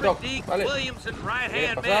 y Norman TikTok, Deke ¿vale? Williamson's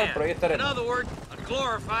right-hand pasar, man. pero ahí estaremos. In other words, a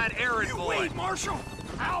glorified errand boy. Wait, Marshal.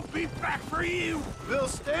 I'll be back for you. Bill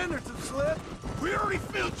standards have slipped. We already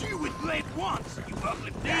filled you with lead once, you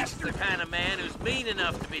ugly That's the bastard. kind of man who's mean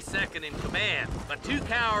enough to be second in command, but too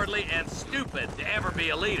cowardly and stupid to ever be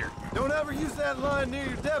a leader. Don't ever use that line near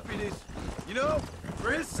your deputies. You know,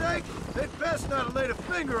 for his sake, they'd best not have laid a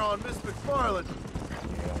finger on Miss McFarland.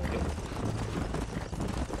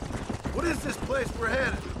 What is this place we're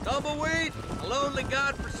headed? Tumbleweed, a lonely,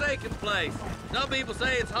 god-forsaken place. Some people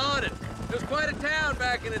say it's haunted. It was quite a town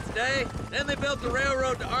back in its day. Then they built the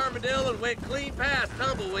railroad to Armadillo and went clean past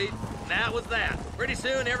Tumbleweed. And that was that. Pretty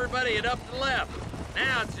soon, everybody had up and left.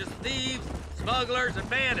 Now it's just thieves, smugglers, and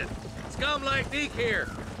bandits. Scum like Deke here.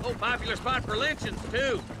 Oh, popular spot for lynchings,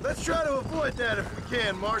 too. Let's try to avoid that if we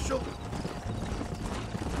can, Marshal.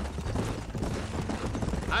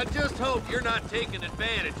 I just hope you're not taking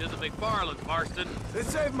advantage of the McFarlands, Marston. They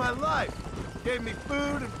saved my life. Gave me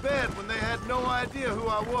food and bed when they had no idea who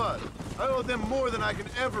I was. I owe them more than I can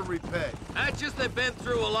ever repay. That's just they've been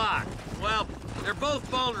through a lot. Well, they're both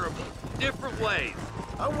vulnerable, different ways.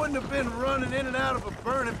 I wouldn't have been running in and out of a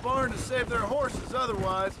burning barn to save their horses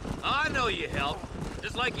otherwise. I know you helped,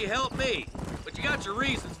 just like you helped me. But you got your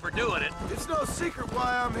reasons for doing it. It's no secret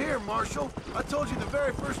why I'm here, Marshal. I told you the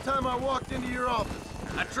very first time I walked into your office.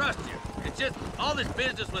 I trust you. It's just all this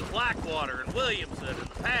business with Blackwater and Williamson and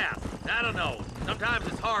the past. I don't know. Sometimes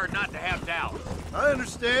it's hard not to have doubts. I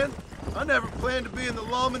understand. I never planned to be in the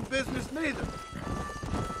lawman business neither.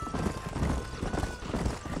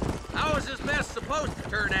 How is this mess supposed to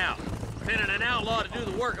turn out? Pinning an outlaw to do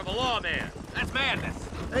the work of a lawman. That's madness.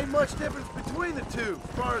 Ain't much difference between the two,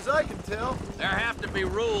 as far as I can tell. There have to be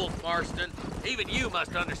rules, Marston. Even you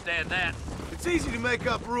must understand that. It's easy to make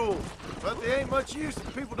up rules, but they ain't much use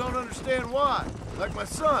if people don't understand why. Like my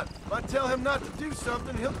son. If I tell him not to do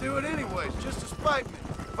something, he'll do it anyways, just to spite me.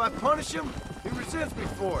 If I punish him, he resents me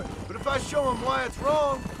for it. But if I show him why it's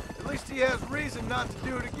wrong, at least he has reason not to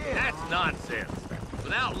do it again. That's nonsense.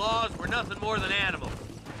 Without laws, we're nothing more than animals.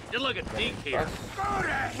 Just look at Deke here. Go to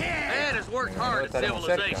hell! Man has worked hard at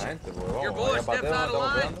civilization. Your boy steps out of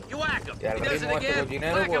line, you whack him. He does it again,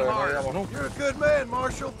 whack him harder. You're a good man,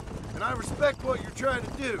 Marshal, and I respect what you're trying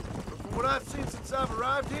to do. But from what I've seen since I've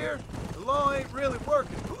arrived here, the law ain't really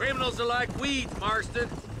working. Criminals are like weeds, Marston.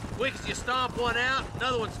 Quick as you stomp one out,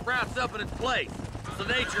 another one sprouts up in its place. It's the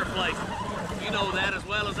nature of places. You know that as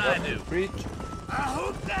well as I do. Preach. I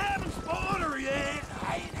hope they haven't spoiled her yet.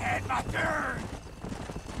 I ain't had my turn.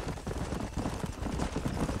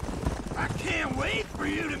 I can't wait for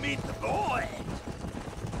you to meet the boys.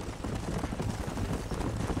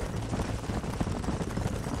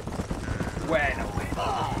 Bueno.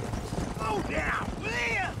 Slow down,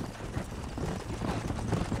 will ya?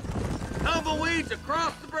 Tumbleweeds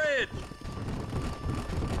across the bridge.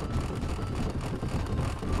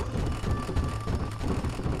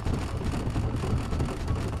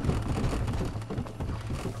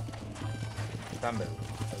 Campbell,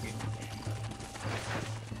 aquí.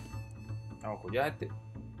 Vamos, pues ya este.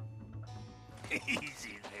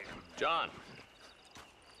 Easy there. John,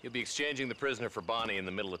 you'll be exchanging the prisoner for Bonnie in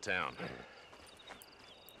the middle of town.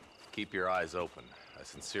 Keep your eyes open. I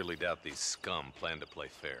sincerely doubt these scum plan to play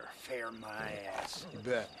fair. Fair my ass. You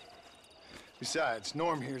bet. Besides,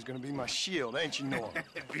 Norm here is gonna be my shield, ain't you, Norm?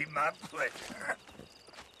 It'd be my pleasure.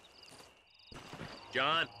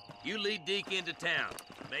 John, you lead Deke into town.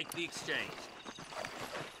 Make the exchange.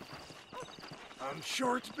 I'm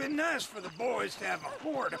sure it's been nice for the boys to have a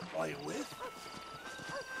whore to play with.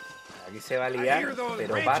 Aquí se va a I liar, hear those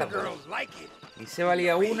pero rancher pardo. girls like it. Aquí se va a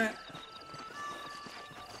liar una.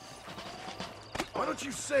 Why don't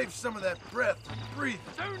you save some of that breath for breathing?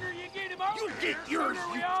 Sooner you get him over, you get yours.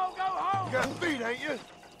 We all go home. You got feet, ain't you?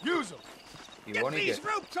 Use them. Y Get Bonnie these que...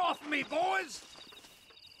 ropes off me, boys.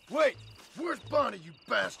 Wait, where's Bonnie, you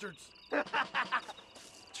bastards?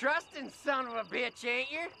 Trusting son of a bitch,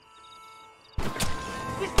 ain't you?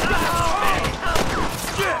 Shit!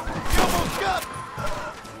 You almost got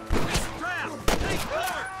me! Trap! Take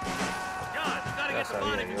cover! John, you gotta get to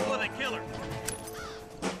Bonnie before they kill her.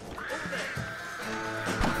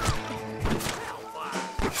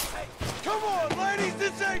 Come on, ladies,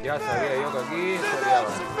 this ain't Ya fair! sabía yo que aquí se Sit down,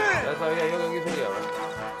 liaba. submit! Ya sabía yo que aquí se liaba.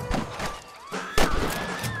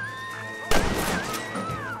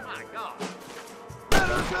 My God. Let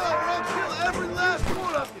her go, or I'll kill every last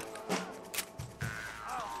one of you!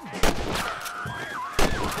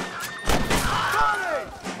 Bonnie!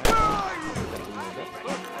 Where are you?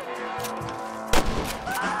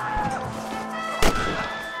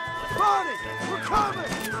 Bonnie! We're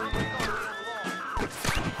coming!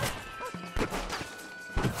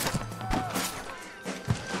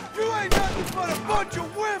 You ain't nothing but a bunch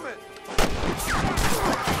of women!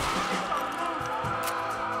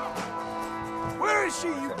 Where is she,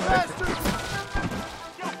 you bastard?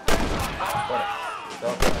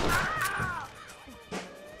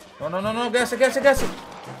 No, no, no, no, ¿qué hace? ¿Qué hace? ¿Qué hace?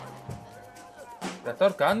 ¿La está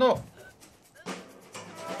ahorcando?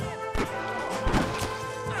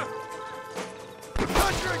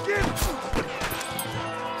 Touch her again!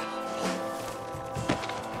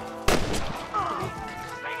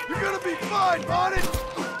 You're gonna be fine, Bonnie!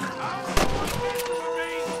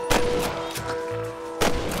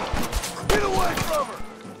 Get away from her!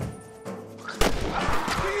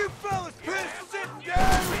 Do you fellas piss sitting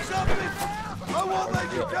down or something? I won't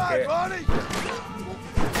let you die, Bonnie!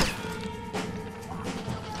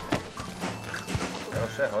 No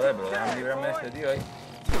sé, joder, pero déjame librarme de este tío ahí.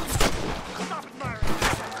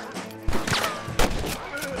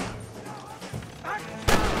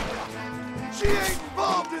 She ain't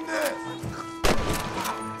involved in this!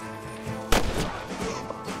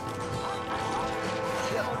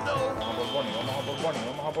 Vamos a por Bonnie, vamos a por Bonnie,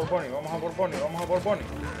 vamos a por Bonnie, vamos a por Bonnie, vamos a por Bonnie.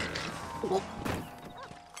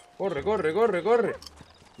 Corre, corre, corre, corre.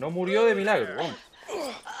 No murió de milagro, vamos.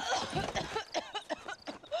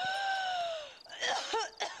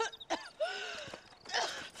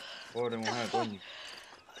 Pobre mujer, coño.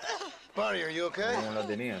 Bonnie, are you okay? Como la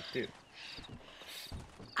tenías, tío.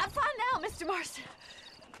 I'm fine now, Mr. Marston.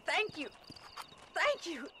 Thank you. Thank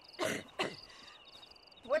you.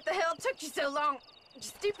 What the hell took you so long, you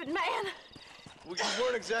stupid man? Well, you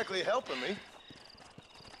weren't exactly helping me.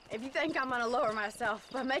 If you think I'm gonna lower myself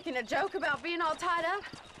by making a joke about being all tied up,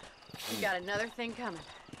 you got another thing coming.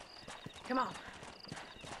 Come on.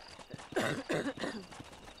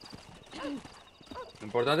 Lo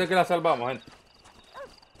importante es que la salvamos, gente.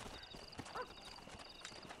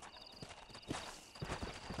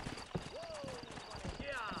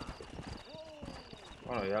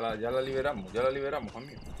 Bueno, ya la liberamos,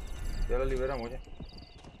 amigo. Ya la liberamos ya.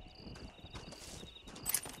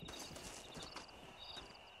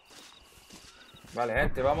 Vale,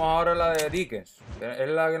 gente, vamos ahora a la de Dickens. Es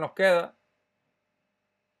la que nos queda.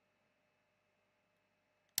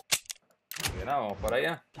 Así que nada, vamos para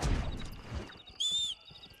allá.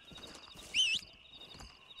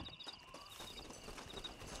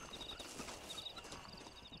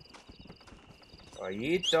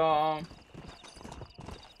 Caballito.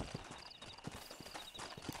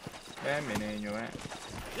 Ven, mi niño, ven.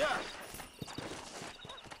 Yeah.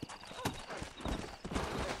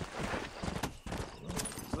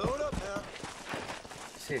 Slow it up now.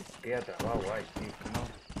 Se queda trabado ahí, tío, ¿no?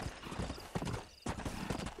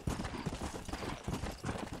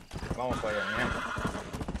 Vamos para allá, mi gente.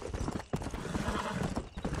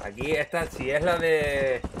 Aquí esta, si es la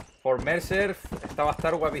de For Mercer, esta va a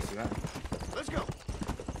estar guapísima. Let's go.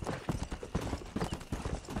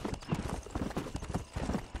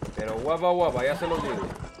 Pero guapa, ya se lo digo.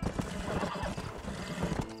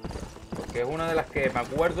 Porque es una de las que me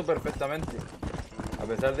acuerdo perfectamente. A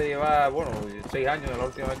pesar de llevar, bueno, 6 años de la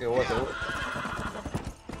última vez que jugué, seguro.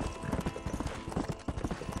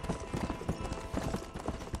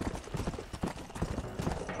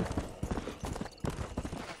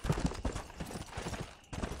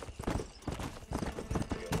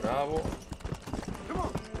 Bravo. Come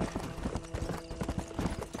on.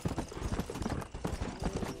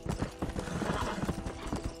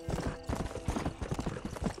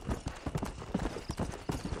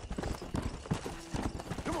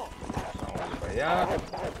 Come on. Vamos para allá.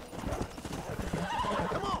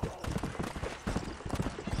 Come on.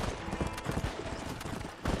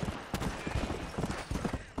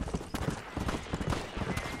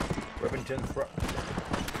 Weapon change front.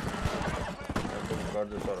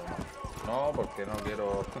 No, porque no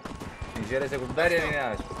quiero misiones secundarias ni nada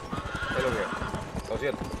de eso. Es lo que es. Lo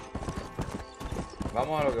siento.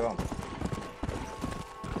 Vamos a lo que vamos.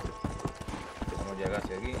 Vamos ya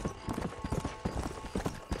casi aquí.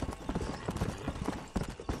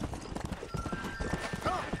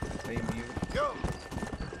 Ahí, Go.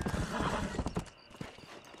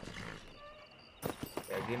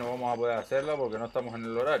 y aquí no vamos a poder hacerla porque no estamos en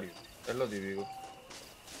el horario. Es lo típico.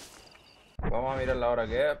 Vamos a mirar la hora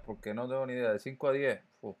que es porque no tengo ni idea. De 5 a 10.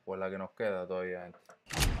 Pues la que nos queda todavía, gente.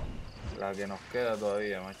 La que nos queda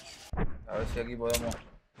todavía, macho. A ver si aquí podemos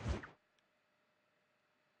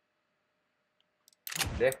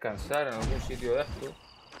descansar en algún sitio de esto.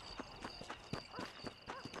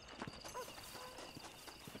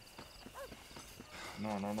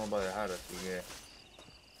 No nos va a dejar, así que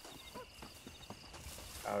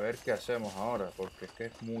a ver qué hacemos ahora, porque es que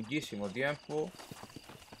es muchísimo tiempo.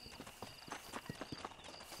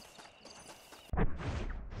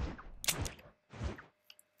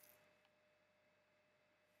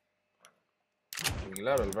 Y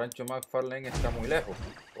claro, el rancho McFarlane está muy lejos,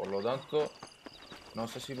 por lo tanto no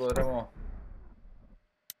sé si podremos.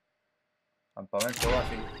 Campamento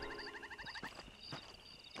básico.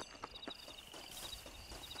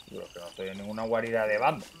 Yo que no estoy en ninguna guarida de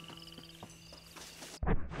banda.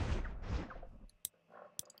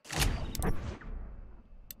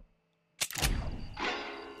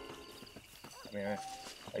 Mira,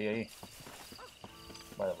 ahí.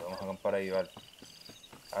 Vale, podemos acampar ahí, vale.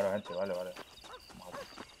 Ahora, gente, vale. Vamos a ver.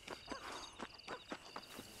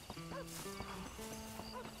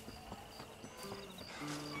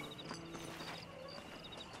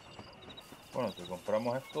 Bueno, si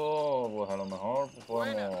compramos esto, pues a lo mejor pues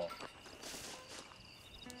podemos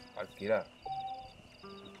alquilar.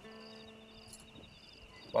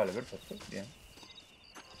 Vale, perfecto, bien.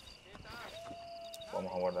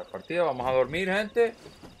 Vamos a guardar partida, vamos a dormir, gente.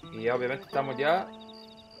 Y ya obviamente estamos ya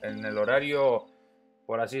en el horario,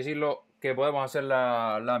 por así decirlo, que podemos hacer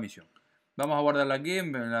la misión. Vamos a guardarla aquí,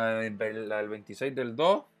 en la del 26 del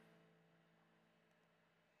 2.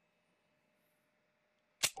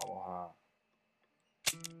 Vamos a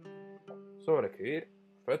sobreescribir,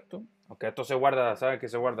 perfecto. Aunque esto se guarda, saben que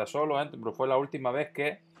se guarda solo, gente, pero fue la última vez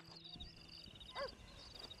que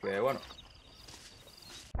bueno.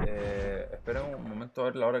 Esperen un momento a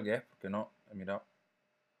ver la hora que es, porque no he mirado.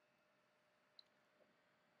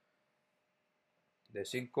 De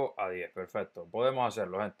 5 a 10, perfecto. Podemos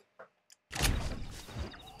hacerlo, gente.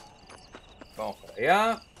 Vamos para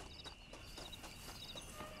allá.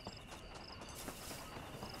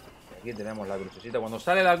 Y aquí tenemos la crucecita. Cuando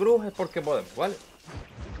sale la cruz es porque podemos, ¿vale?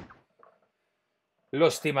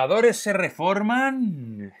 Los timadores se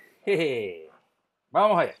reforman. Jeje.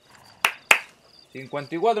 Vamos allá.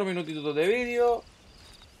 54 minutitos de vídeo.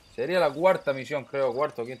 Sería la cuarta misión, creo.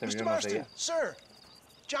 Cuarta o quinta misión, no sé ya. Sir,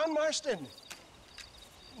 John Marston.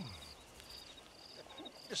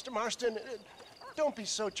 Mr. Marston, don't be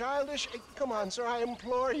so childish. Come on, sir, I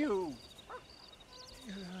implore you.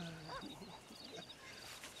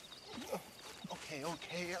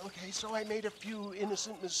 Okay. So I made a few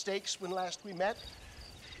innocent mistakes when last we met.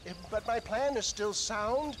 But my plan is still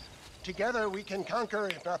sound. Together we can conquer,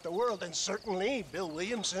 if not the world, and certainly Bill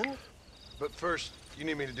Williamson. But first, you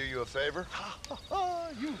need me to do you a favor?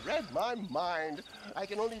 You read my mind. I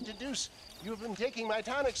can only deduce you have been taking my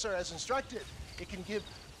tonic, sir, as instructed. It can give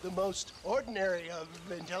the most ordinary of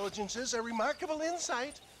intelligences a remarkable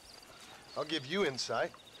insight. I'll give you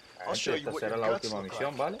insight. I'll show you Esta what será your la guts última look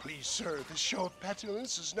misión, like. ¿vale? Please, sir, this show of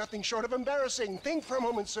petulance is nothing short of embarrassing. Think for a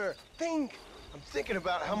moment, sir. Think. I'm thinking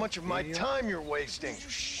about how much of my time you're wasting.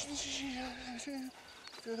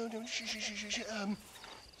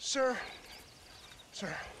 Sir,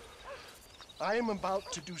 I am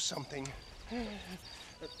about to do something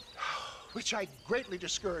which I greatly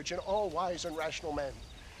discourage in all wise and rational men.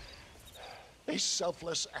 A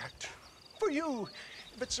selfless act for you.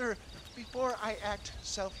 But, sir, before I act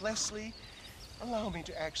selflessly, allow me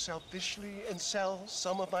to act selfishly and sell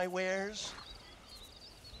some of my wares.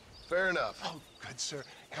 Fair enough. Oh, good, sir.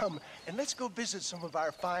 Come, and let's go visit some of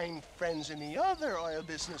our fine friends in the other oil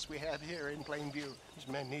business we have here in Plainview. These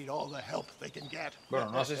men need all the help they can get. Bueno,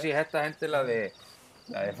 no sé si es esta gente la de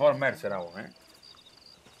Fort Mercer aún, ¿eh?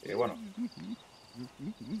 Bueno,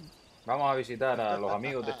 vamos a visitar a los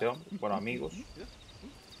amigos de este hombre. Bueno, amigos.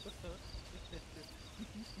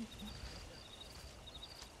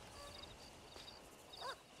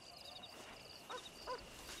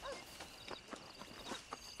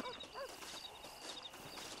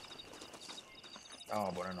 Vamos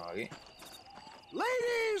a ponernos aquí.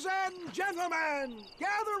 Ladies and gentlemen,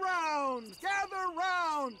 gather round.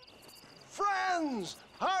 Friends,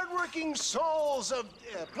 hardworking souls of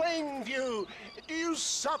Plainview, do you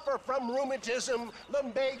suffer from rheumatism,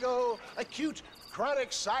 lumbago, acute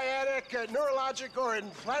chronic sciatic, neurologic, or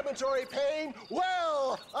inflammatory pain?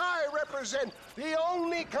 Well, I represent the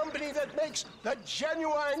only company that makes the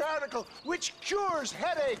genuine article which cures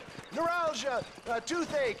headache, neuralgia,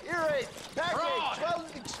 toothache, earache, backache,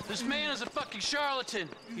 This man is a fucking charlatan.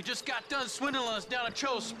 He just got done swindling us down at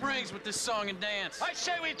Cho Springs with this song and dance. I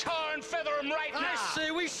say we tar and feather him right now. I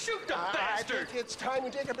say we shoot the I bastard. think it's time we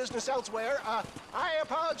take our business elsewhere. I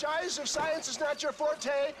apologize if science is not your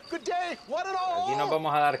forte. Good day, one and all. Aquí nos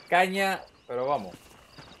vamos a dar caña, pero vamos.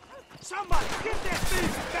 Somebody get that thing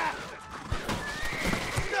back.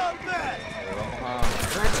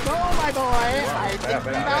 Let's go, my boy. I think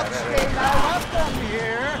we've outstayed our welcome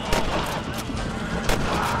here.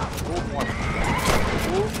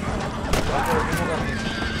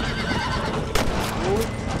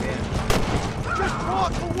 Just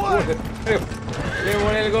walk away. Le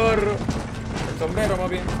pone el gorro. El sombrero más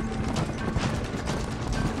bien.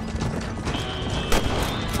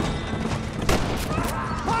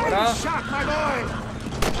 Fuera.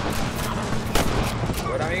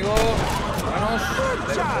 Fuera, amigo. Vámonos.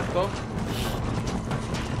 Perfecto.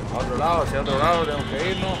 A otro lado, hacia otro lado, tenemos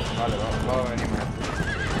que irnos. Vale, vamos a venir más.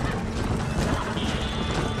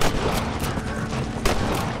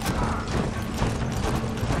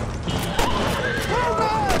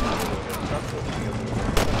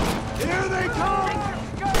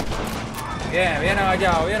 Bien, bien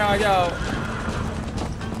agachado, bien agachado.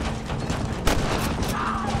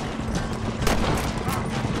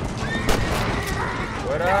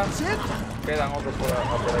 Fuera. Quedan otros por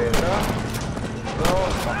ahí detrás.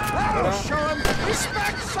 Dos. Fuera.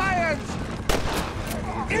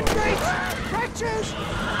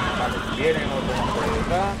 Vale, vienen otros más por ahí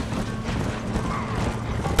detrás.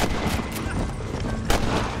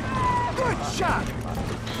 Good shot.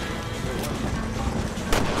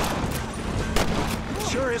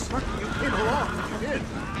 Sure is lucky you came along when you did.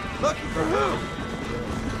 Lucky for who?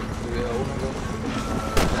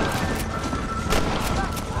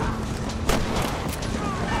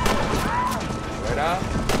 Fuera.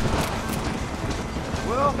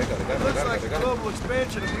 Well, looks like the global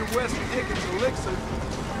expansion of your Western Dickens elixir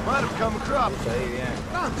might have come across. Ahí bien.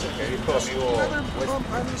 Another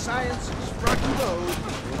compounding science struck the road.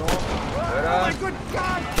 Fuera. Oh my good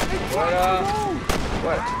God! They Fuera. blocked the road!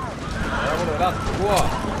 Fuera. Ahora por delante. ¡Wow!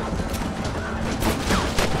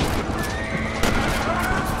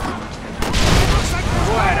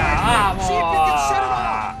 ¡Fuera! ¡Vamos!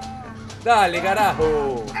 ¡Dale,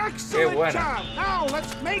 carajo! ¡Qué buena!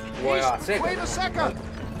 Juega seca.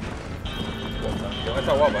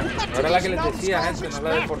 Está guapa, ¿eh? No era la que les decía, gente, no la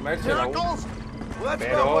de formarse aún.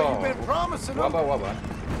 Pero guapa, guapa.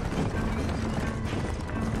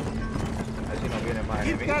 A ver si nos viene más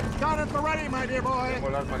enemigos. Tengo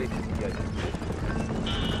el arma lista.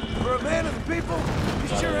 For a man of the people, you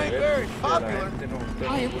sure ain't very popular.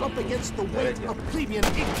 I am up against the weight of plebeian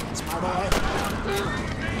ignorance, my boy.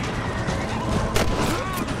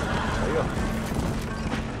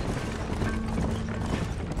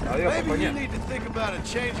 Adiós. Adiós, compañía. Maybe you need to think about a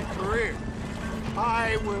change of career.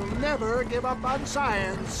 I will never give up on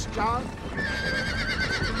science, John.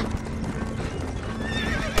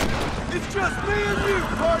 It's just me and you,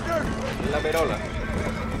 partner. La perola.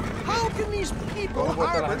 How can these people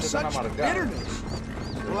harbor such bitterness?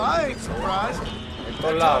 Well, I ain't surprised. En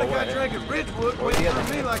todos lados, I güey. drank at Ridgewood went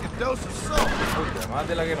for me like a dose of salt. Mucha, más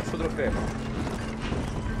de la que nosotros creemos.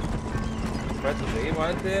 Perfecto, seguimos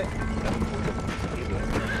a este.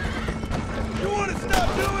 You want to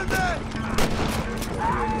stop doing that?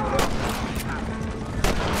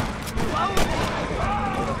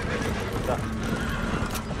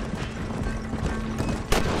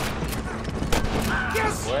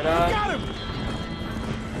 Yes, Fuera. we got him.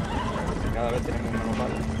 Cada vez tenemos menos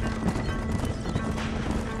balas.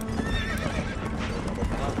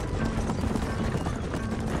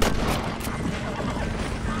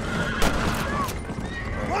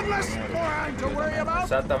 One less moron to worry about.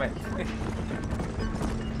 Exactamente.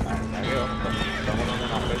 Estamos dando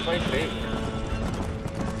una felpa increíble.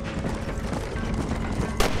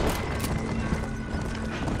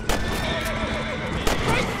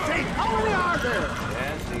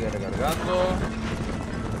 Bien, sigue recargando.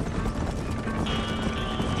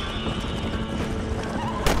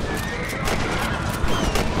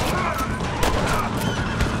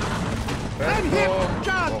 Perfecto.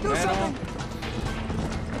 Con menos.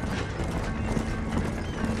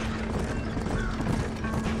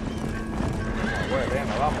 Bueno,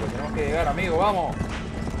 venga, vamos, que tenemos que llegar, amigo, vamos.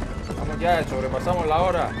 Vamos ya, sobrepasamos la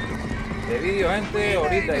hora de vídeo, gente.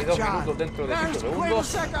 Ahorita y 2 minutos dentro de 5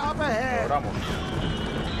 segundos. Logramos.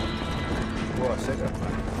 Seca.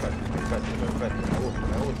 Perfecto.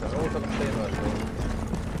 Me gusta cómo está yendo esto.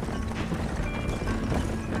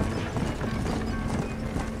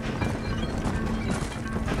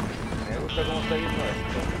 Me gusta cómo está yendo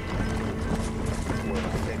esto. Bueno,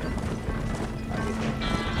 seca. Aquí está.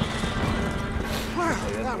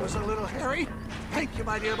 Well, that was a little hairy. Thank you,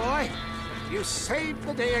 my dear boy. You saved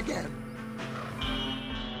the day again.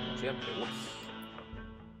 Siempre,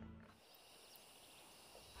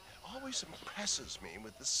 It always impresses me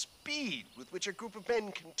with the speed with which a group of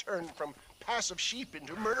men can turn from passive sheep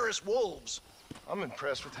into murderous wolves. I'm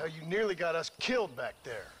impressed with how you nearly got us killed back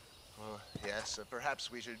there. Well, yes,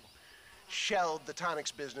 perhaps we should shelve the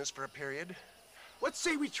tonics business for a period. Let's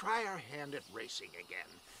say we try our hand at racing again.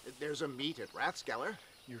 There's a meet at Rathskeller.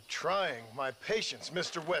 You're trying my patience,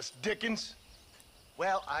 Mr. West Dickens.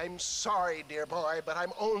 Well, I'm sorry, dear boy, but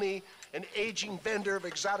I'm only an aging vendor of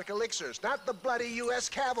exotic elixirs, not the bloody U.S.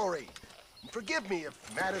 cavalry. Forgive me if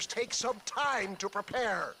matters take some time to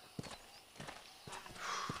prepare.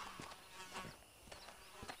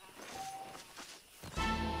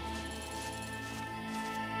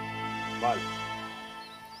 Vale.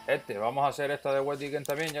 Vamos a hacer esta de West Dickens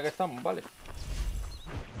también, ya que estamos, vale.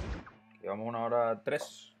 Llevamos 1 hora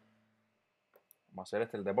 3. Vamos a hacer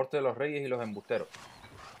el deporte de los reyes y los embusteros.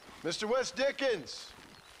 Mr. West Dickens.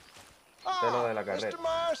 Lo de la carrera. Mr.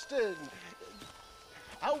 Marston.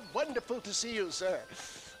 How wonderful to see you, sir.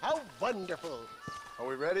 How wonderful. Are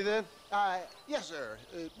we ready then? Yes, sir.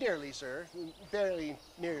 Nearly, sir. Barely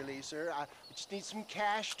nearly, sir. I just need some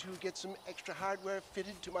cash to get some extra hardware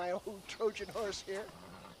fitted to my old Trojan horse here.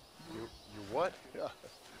 You what?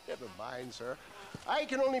 Never mind, sir. I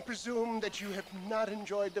can only presume that you have not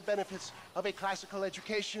enjoyed the benefits of a classical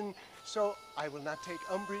education, so I will not take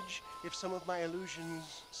umbrage if some of my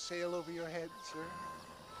illusions sail over your head, sir.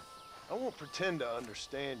 I won't pretend to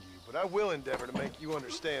understand you, but I will endeavor to make you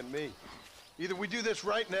understand me. Either we do this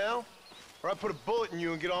right now, or I put a bullet in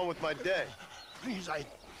you and get on with my day. Please, I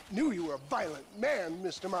knew you were a violent man,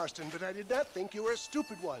 Mr. Marston, but I did not think you were a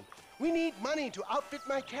stupid one. We need money to outfit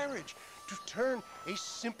my carriage, to turn a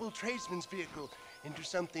simple tradesman's vehicle into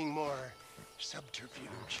something more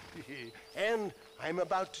subterfuge. And I'm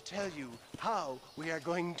about to tell you how we are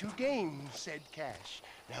going to gain said cash.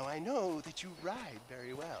 Now, I know that you ride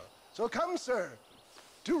very well. So come, sir,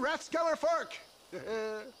 to Rathskeller Fork.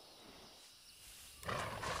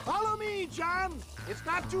 Follow me, John. It's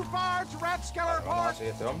not too far to Rathskeller Fork.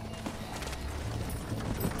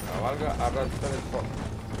 Cabalga a Rathskeller Fork.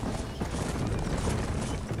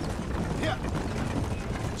 Yeah.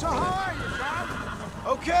 So how are you, John?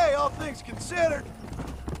 Okay, all things considered.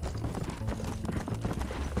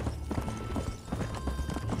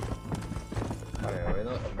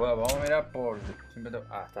 Vale, vamos a mirar por...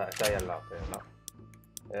 está ahí al lado,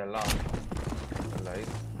 Ahí al lado. Al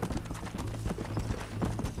ladito.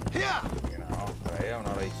 Vamos para allá,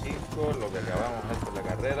 1 hora y 5, lo que acabamos esto es la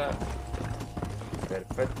carrera.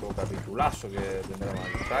 Perfecto, capitulazo que tendremos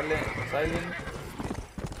aquí. Silent.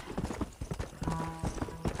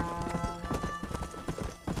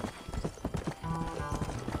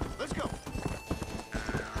 Let's go.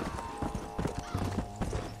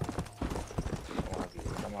 Estamos aquí.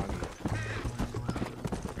 Come on.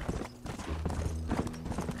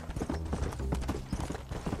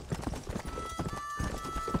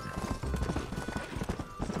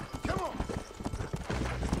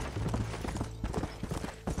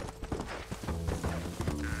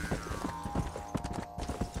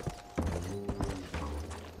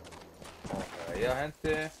 Vamos para allá,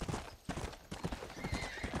 gente.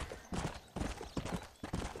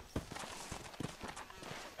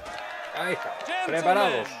 Ahí está.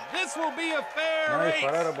 Preparados. This will be a fair No race.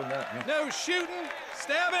 disparar a puñal- no. No shooting,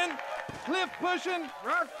 stabbing, cliff pushing,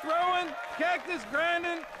 rock throwing, cactus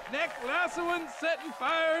grinding, neck lassoing, setting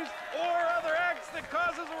fires, or other acts that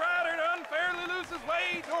causes a rider to unfairly lose his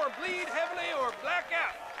weight or bleed heavily or black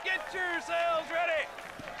out. Get yourselves ready.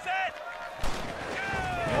 Set.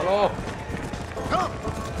 ¡Vámonos! Come.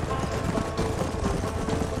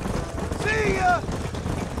 See ya.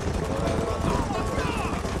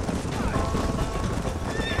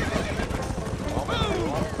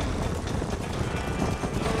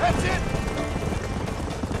 That's it.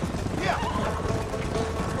 Yeah.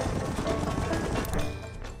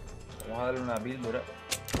 Vamos a darle una píldora.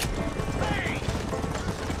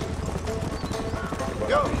 Con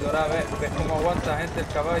la píldora, ves cómo aguanta gente el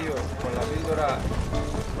caballo con la píldora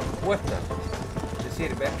puesta. Es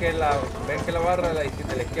decir, ves que la barra de la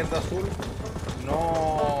izquierda azul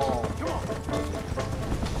no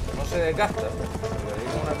se desgasta. Le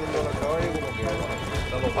dimos una píldora al caballo como que bueno,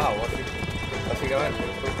 está dopado, así, básicamente,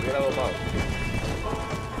 como si estuviera dopado.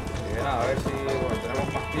 Y nada, a ver si tenemos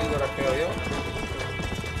más píldoras, creo yo.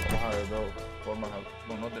 Vamos a ver dos formas.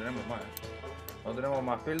 Bueno, no tenemos más. No tenemos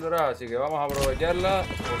más píldoras, así que vamos a aprovecharlas,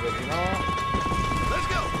 porque si no... Let's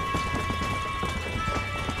go.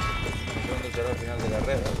 No sé dónde será el final de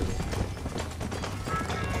carrera.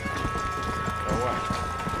 Pero bueno.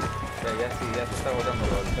 Ya se está agotando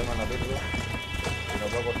el tema en la píldora. Y nos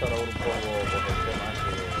va a costar ahora un poco por el tema de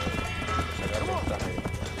sacar ventaja.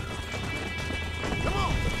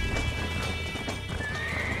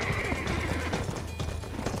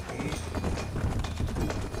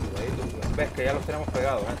 Ves que ya los tenemos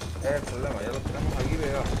pegados, ¿eh? Es el problema, ya los tenemos aquí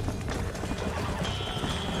pegados.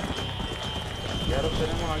 Ya los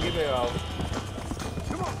tenemos aquí pegados.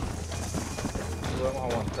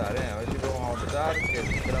 Podemos aguantar, a ver si podemos aguantar, que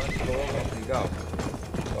sinceramente lo veo complicado.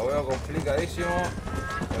 Lo veo complicadísimo,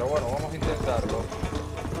 pero bueno, vamos a intentarlo.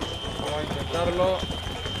 Vamos a intentarlo.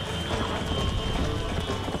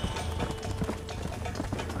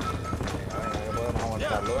 Venga, que podemos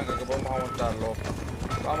aguantarlo, venga, que podemos aguantarlo.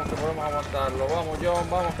 Vamos, que podemos aguantarlo. Vamos, John,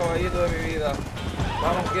 vamos, caballito de mi vida.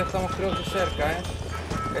 Vamos, que ya estamos creo que cerca,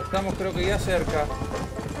 Estamos creo que ya cerca.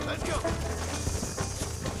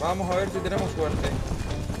 Vamos a ver si tenemos suerte.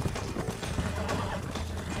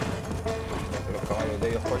 Los caballos de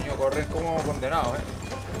ellos, coño, corren como condenados,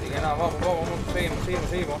 Así que nada, vamos,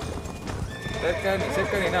 seguimos.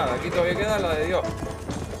 Cerca ni nada. Aquí todavía queda la de Dios.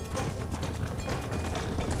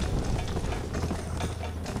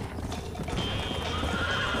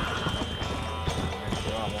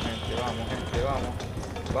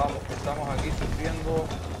 Vamos, que estamos aquí sufriendo.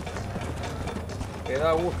 Que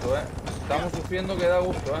da gusto, Estamos sufriendo que da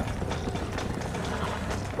gusto,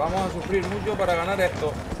 Vamos a sufrir mucho para ganar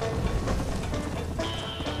esto.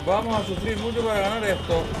 Vamos a sufrir mucho para ganar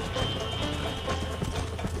esto.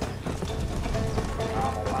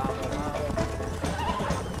 Vamos.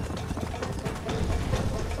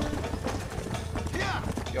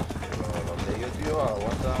 Dios, los de ellos, tío,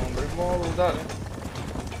 aguantan un ritmo brutal,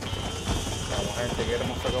 Vamos, gente, que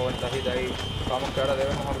hemos sacado ventajita ahí. Vamos, que ahora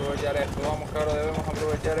debemos aprovechar esto.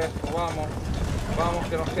 Vamos,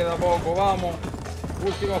 que nos queda poco. Vamos.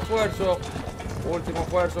 Último esfuerzo,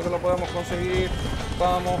 que lo podemos conseguir.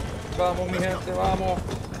 Vamos, mi gente, vamos.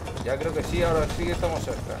 Ya creo que sí, ahora sí que estamos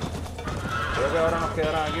cerca. Creo que ahora nos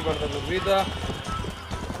quedarán aquí por de turbitas.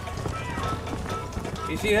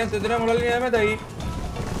 Y sí, gente, tenemos la línea de meta ahí.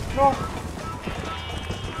 ¡No!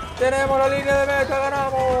 ¡Tenemos la línea de meta!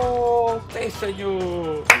 ¡Ganamos! ¡Sí,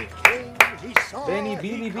 señor! Veni,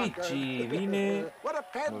 Vini, Vici, Vine...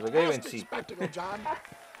 No sé qué, vencí.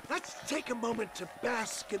 Let's take a moment to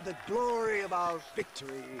bask in the glory of our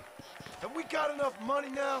victory. Have we got enough money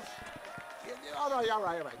now? All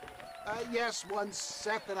right. Yes, once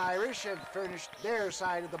Seth and Irish have furnished their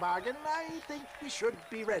side of the bargain, I think we should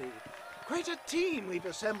be ready. Quite a team we've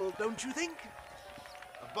assembled, don't you think?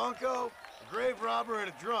 A bunco, a grave robber, and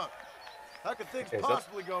a drunk. How could things Exacto.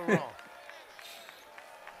 possibly go wrong?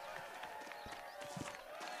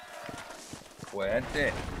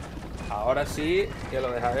 Fuerte. Ahora sí que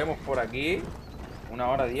lo dejaremos por aquí.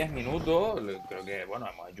 1 hora 10 minutos. Creo que, bueno,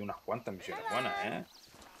 hemos hecho unas cuantas misiones buenas, ¿eh?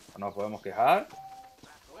 No nos podemos quejar.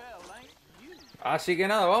 Así que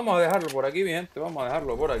nada, vamos a dejarlo por aquí, mi gente. Vamos a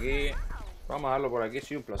dejarlo por aquí. Vamos a dejarlo por aquí.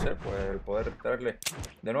 Sí, un placer, pues, el poder traerle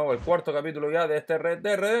de nuevo el 4º capítulo ya de este Red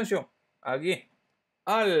Dead Redemption aquí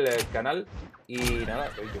al canal. Y nada,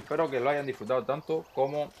 lo dicho, espero que lo hayan disfrutado tanto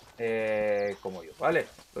como yo, ¿vale?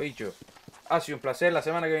 Lo dicho, ha sido un placer. La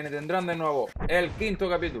semana que viene tendrán de nuevo el 5º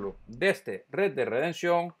capítulo de este Red Dead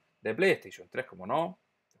Redemption de PlayStation 3, como no.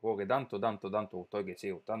 El juego que tanto gustó y que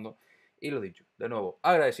sigue gustando. Y lo dicho, de nuevo,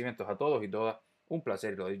 agradecimientos a todos y todas. Un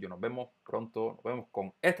placer, y lo dicho, nos vemos pronto. Nos vemos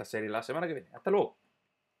con esta serie la semana que viene. Hasta luego.